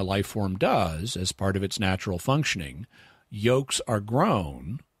other thing a life form does as part of its natural functioning, yolks are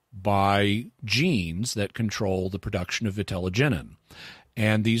grown by genes that control the production of vitellogenin.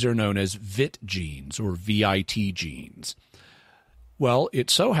 And these are known as VIT genes or VIT genes. Well, it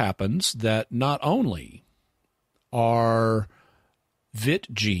so happens that not only are VIT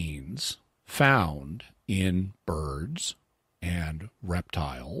genes found in birds and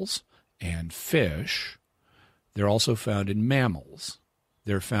reptiles and fish, they're also found in mammals.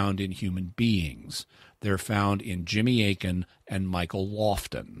 They're found in human beings. They're found in Jimmy Akin and Michael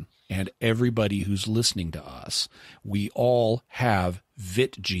Lofton and everybody who's listening to us. We all have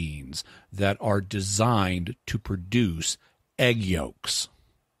VIT genes that are designed to produce egg yolks.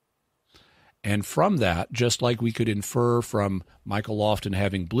 And from that, just like we could infer from Michael Lofton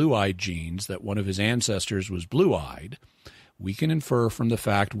having blue-eyed genes that one of his ancestors was blue-eyed, we can infer from the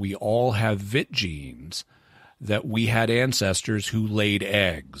fact we all have VIT genes that we had ancestors who laid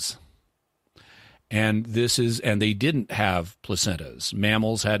eggs. And they didn't have placentas.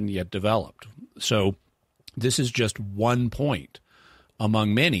 Mammals hadn't yet developed. So this is just one point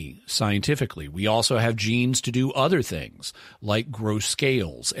among many scientifically. We also have genes to do other things, like grow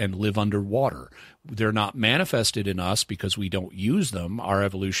scales and live underwater. They're not manifested in us because we don't use them. Our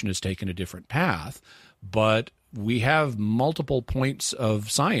evolution has taken a different path. But we have multiple points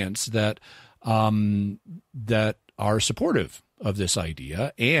of science that are supportive of this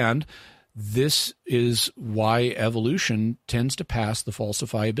idea. And this is why evolution tends to pass the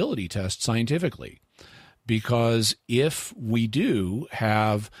falsifiability test scientifically. Because if we do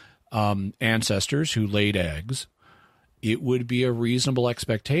have ancestors who laid eggs, it would be a reasonable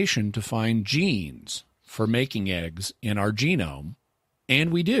expectation to find genes for making eggs in our genome,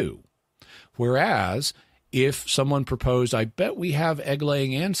 and we do. Whereas if someone proposed, I bet we have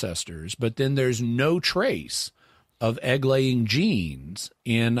egg-laying ancestors, but then there's no trace of egg-laying genes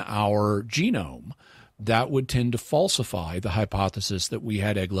in our genome, that would tend to falsify the hypothesis that we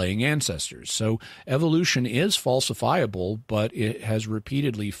had egg-laying ancestors. So evolution is falsifiable, but it has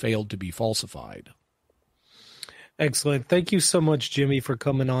repeatedly failed to be falsified. Excellent. Thank you so much, Jimmy, for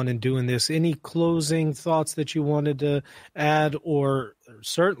coming on and doing this. Any closing thoughts that you wanted to add, or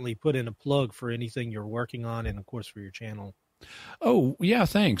certainly put in a plug for anything you're working on and, of course, for your channel? Oh, yeah,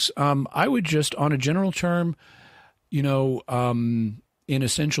 thanks. I would just, on a general term, in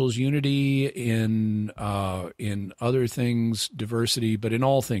essentials, unity, in other things, diversity, but in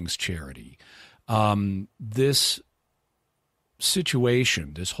all things, charity. This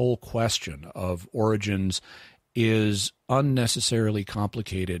situation, this whole question of origins is unnecessarily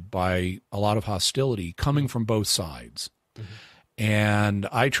complicated by a lot of hostility coming from both sides. Mm-hmm. And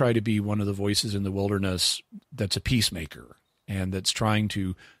I try to be one of the voices in the wilderness that's a peacemaker and that's trying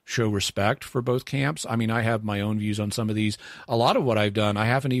to show respect for both camps. I mean, I have my own views on some of these. A lot of what I've done, I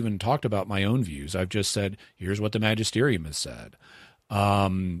haven't even talked about my own views. I've just said, here's what the magisterium has said.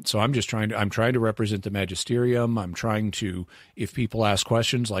 So I'm trying to represent the magisterium. I'm trying to, if people ask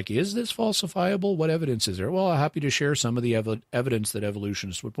questions like, is this falsifiable? What evidence is there? Well, I'm happy to share some of the evidence that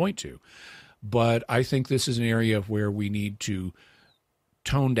evolutionists would point to. But I think this is an area where we need to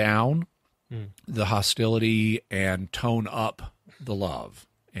tone down the hostility and tone up the love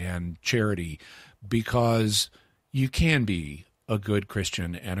and charity, because you can be a good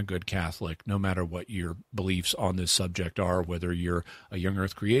Christian and a good Catholic no matter what your beliefs on this subject are, whether you're a young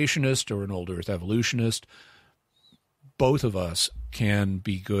earth creationist or an old earth evolutionist. both of us can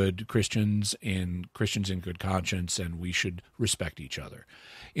be good Christians and Christians in good conscience, and we should respect each other.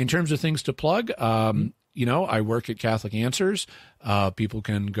 In terms of things to plug, I work at Catholic Answers. People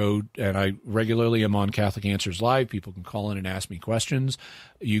can go, and I regularly am on Catholic Answers Live. People can call in and ask me questions.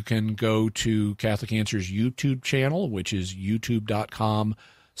 You can go to Catholic Answers YouTube channel, which is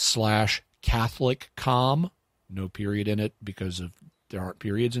youtube.com/CatholicCom. No period in it because there aren't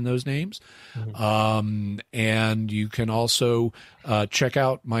periods in those names. And you can also check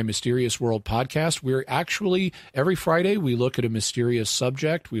out my Mysterious World podcast. We're actually, every Friday, we look at a mysterious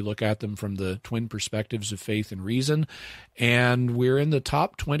subject. We look at them from the twin perspectives of faith and reason. And we're in the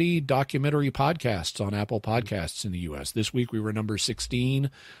top 20 documentary podcasts on Apple Podcasts in the U.S. This week, we were number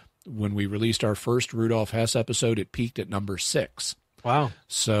 16. When we released our first Rudolf Hess episode, it peaked at number 6. Wow.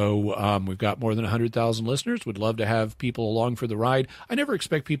 So we've got more than 100,000 listeners. Would love to have people along for the ride. I never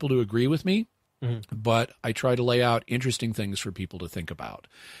expect people to agree with me, but I try to lay out interesting things for people to think about.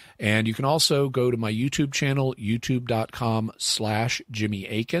 And you can also go to my YouTube channel, youtube.com/Jimmy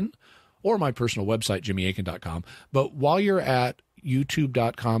Akin, or my personal website, jimmyakin.com. But while you're at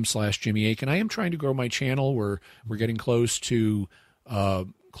youtube.com/Jimmy Akin, I am trying to grow my channel. We're getting closer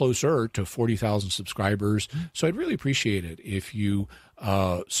to 40,000 subscribers. So I'd really appreciate it if you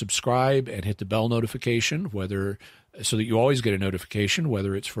subscribe and hit the bell notification, so that you always get a notification,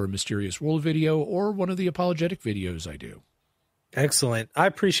 whether it's for a Mysterious World video or one of the apologetic videos I do. Excellent. I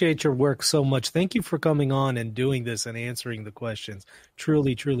appreciate your work so much. Thank you for coming on and doing this and answering the questions.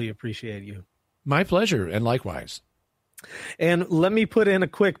 Truly, truly appreciate you. My pleasure, and likewise. And let me put in a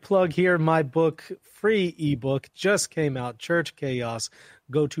quick plug here. My book, free ebook, just came out, Church Chaos.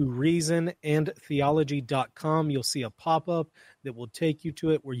 Go to reasonandtheology.com. You'll see a pop-up that will take you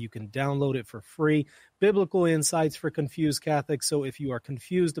to it where you can download it for free. Biblical insights for confused Catholics. So if you are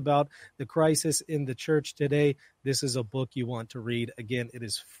confused about the crisis in the church today, this is a book you want to read. Again, it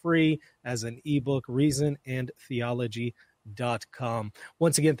is free as an ebook, reasonandtheology.com.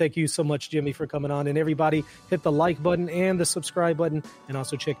 Once again, thank you so much, Jimmy, for coming on. And everybody, hit the like button and the subscribe button. And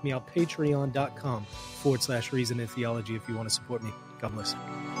also check me out, patreon.com/Reason and Theology if you want to support me. God bless.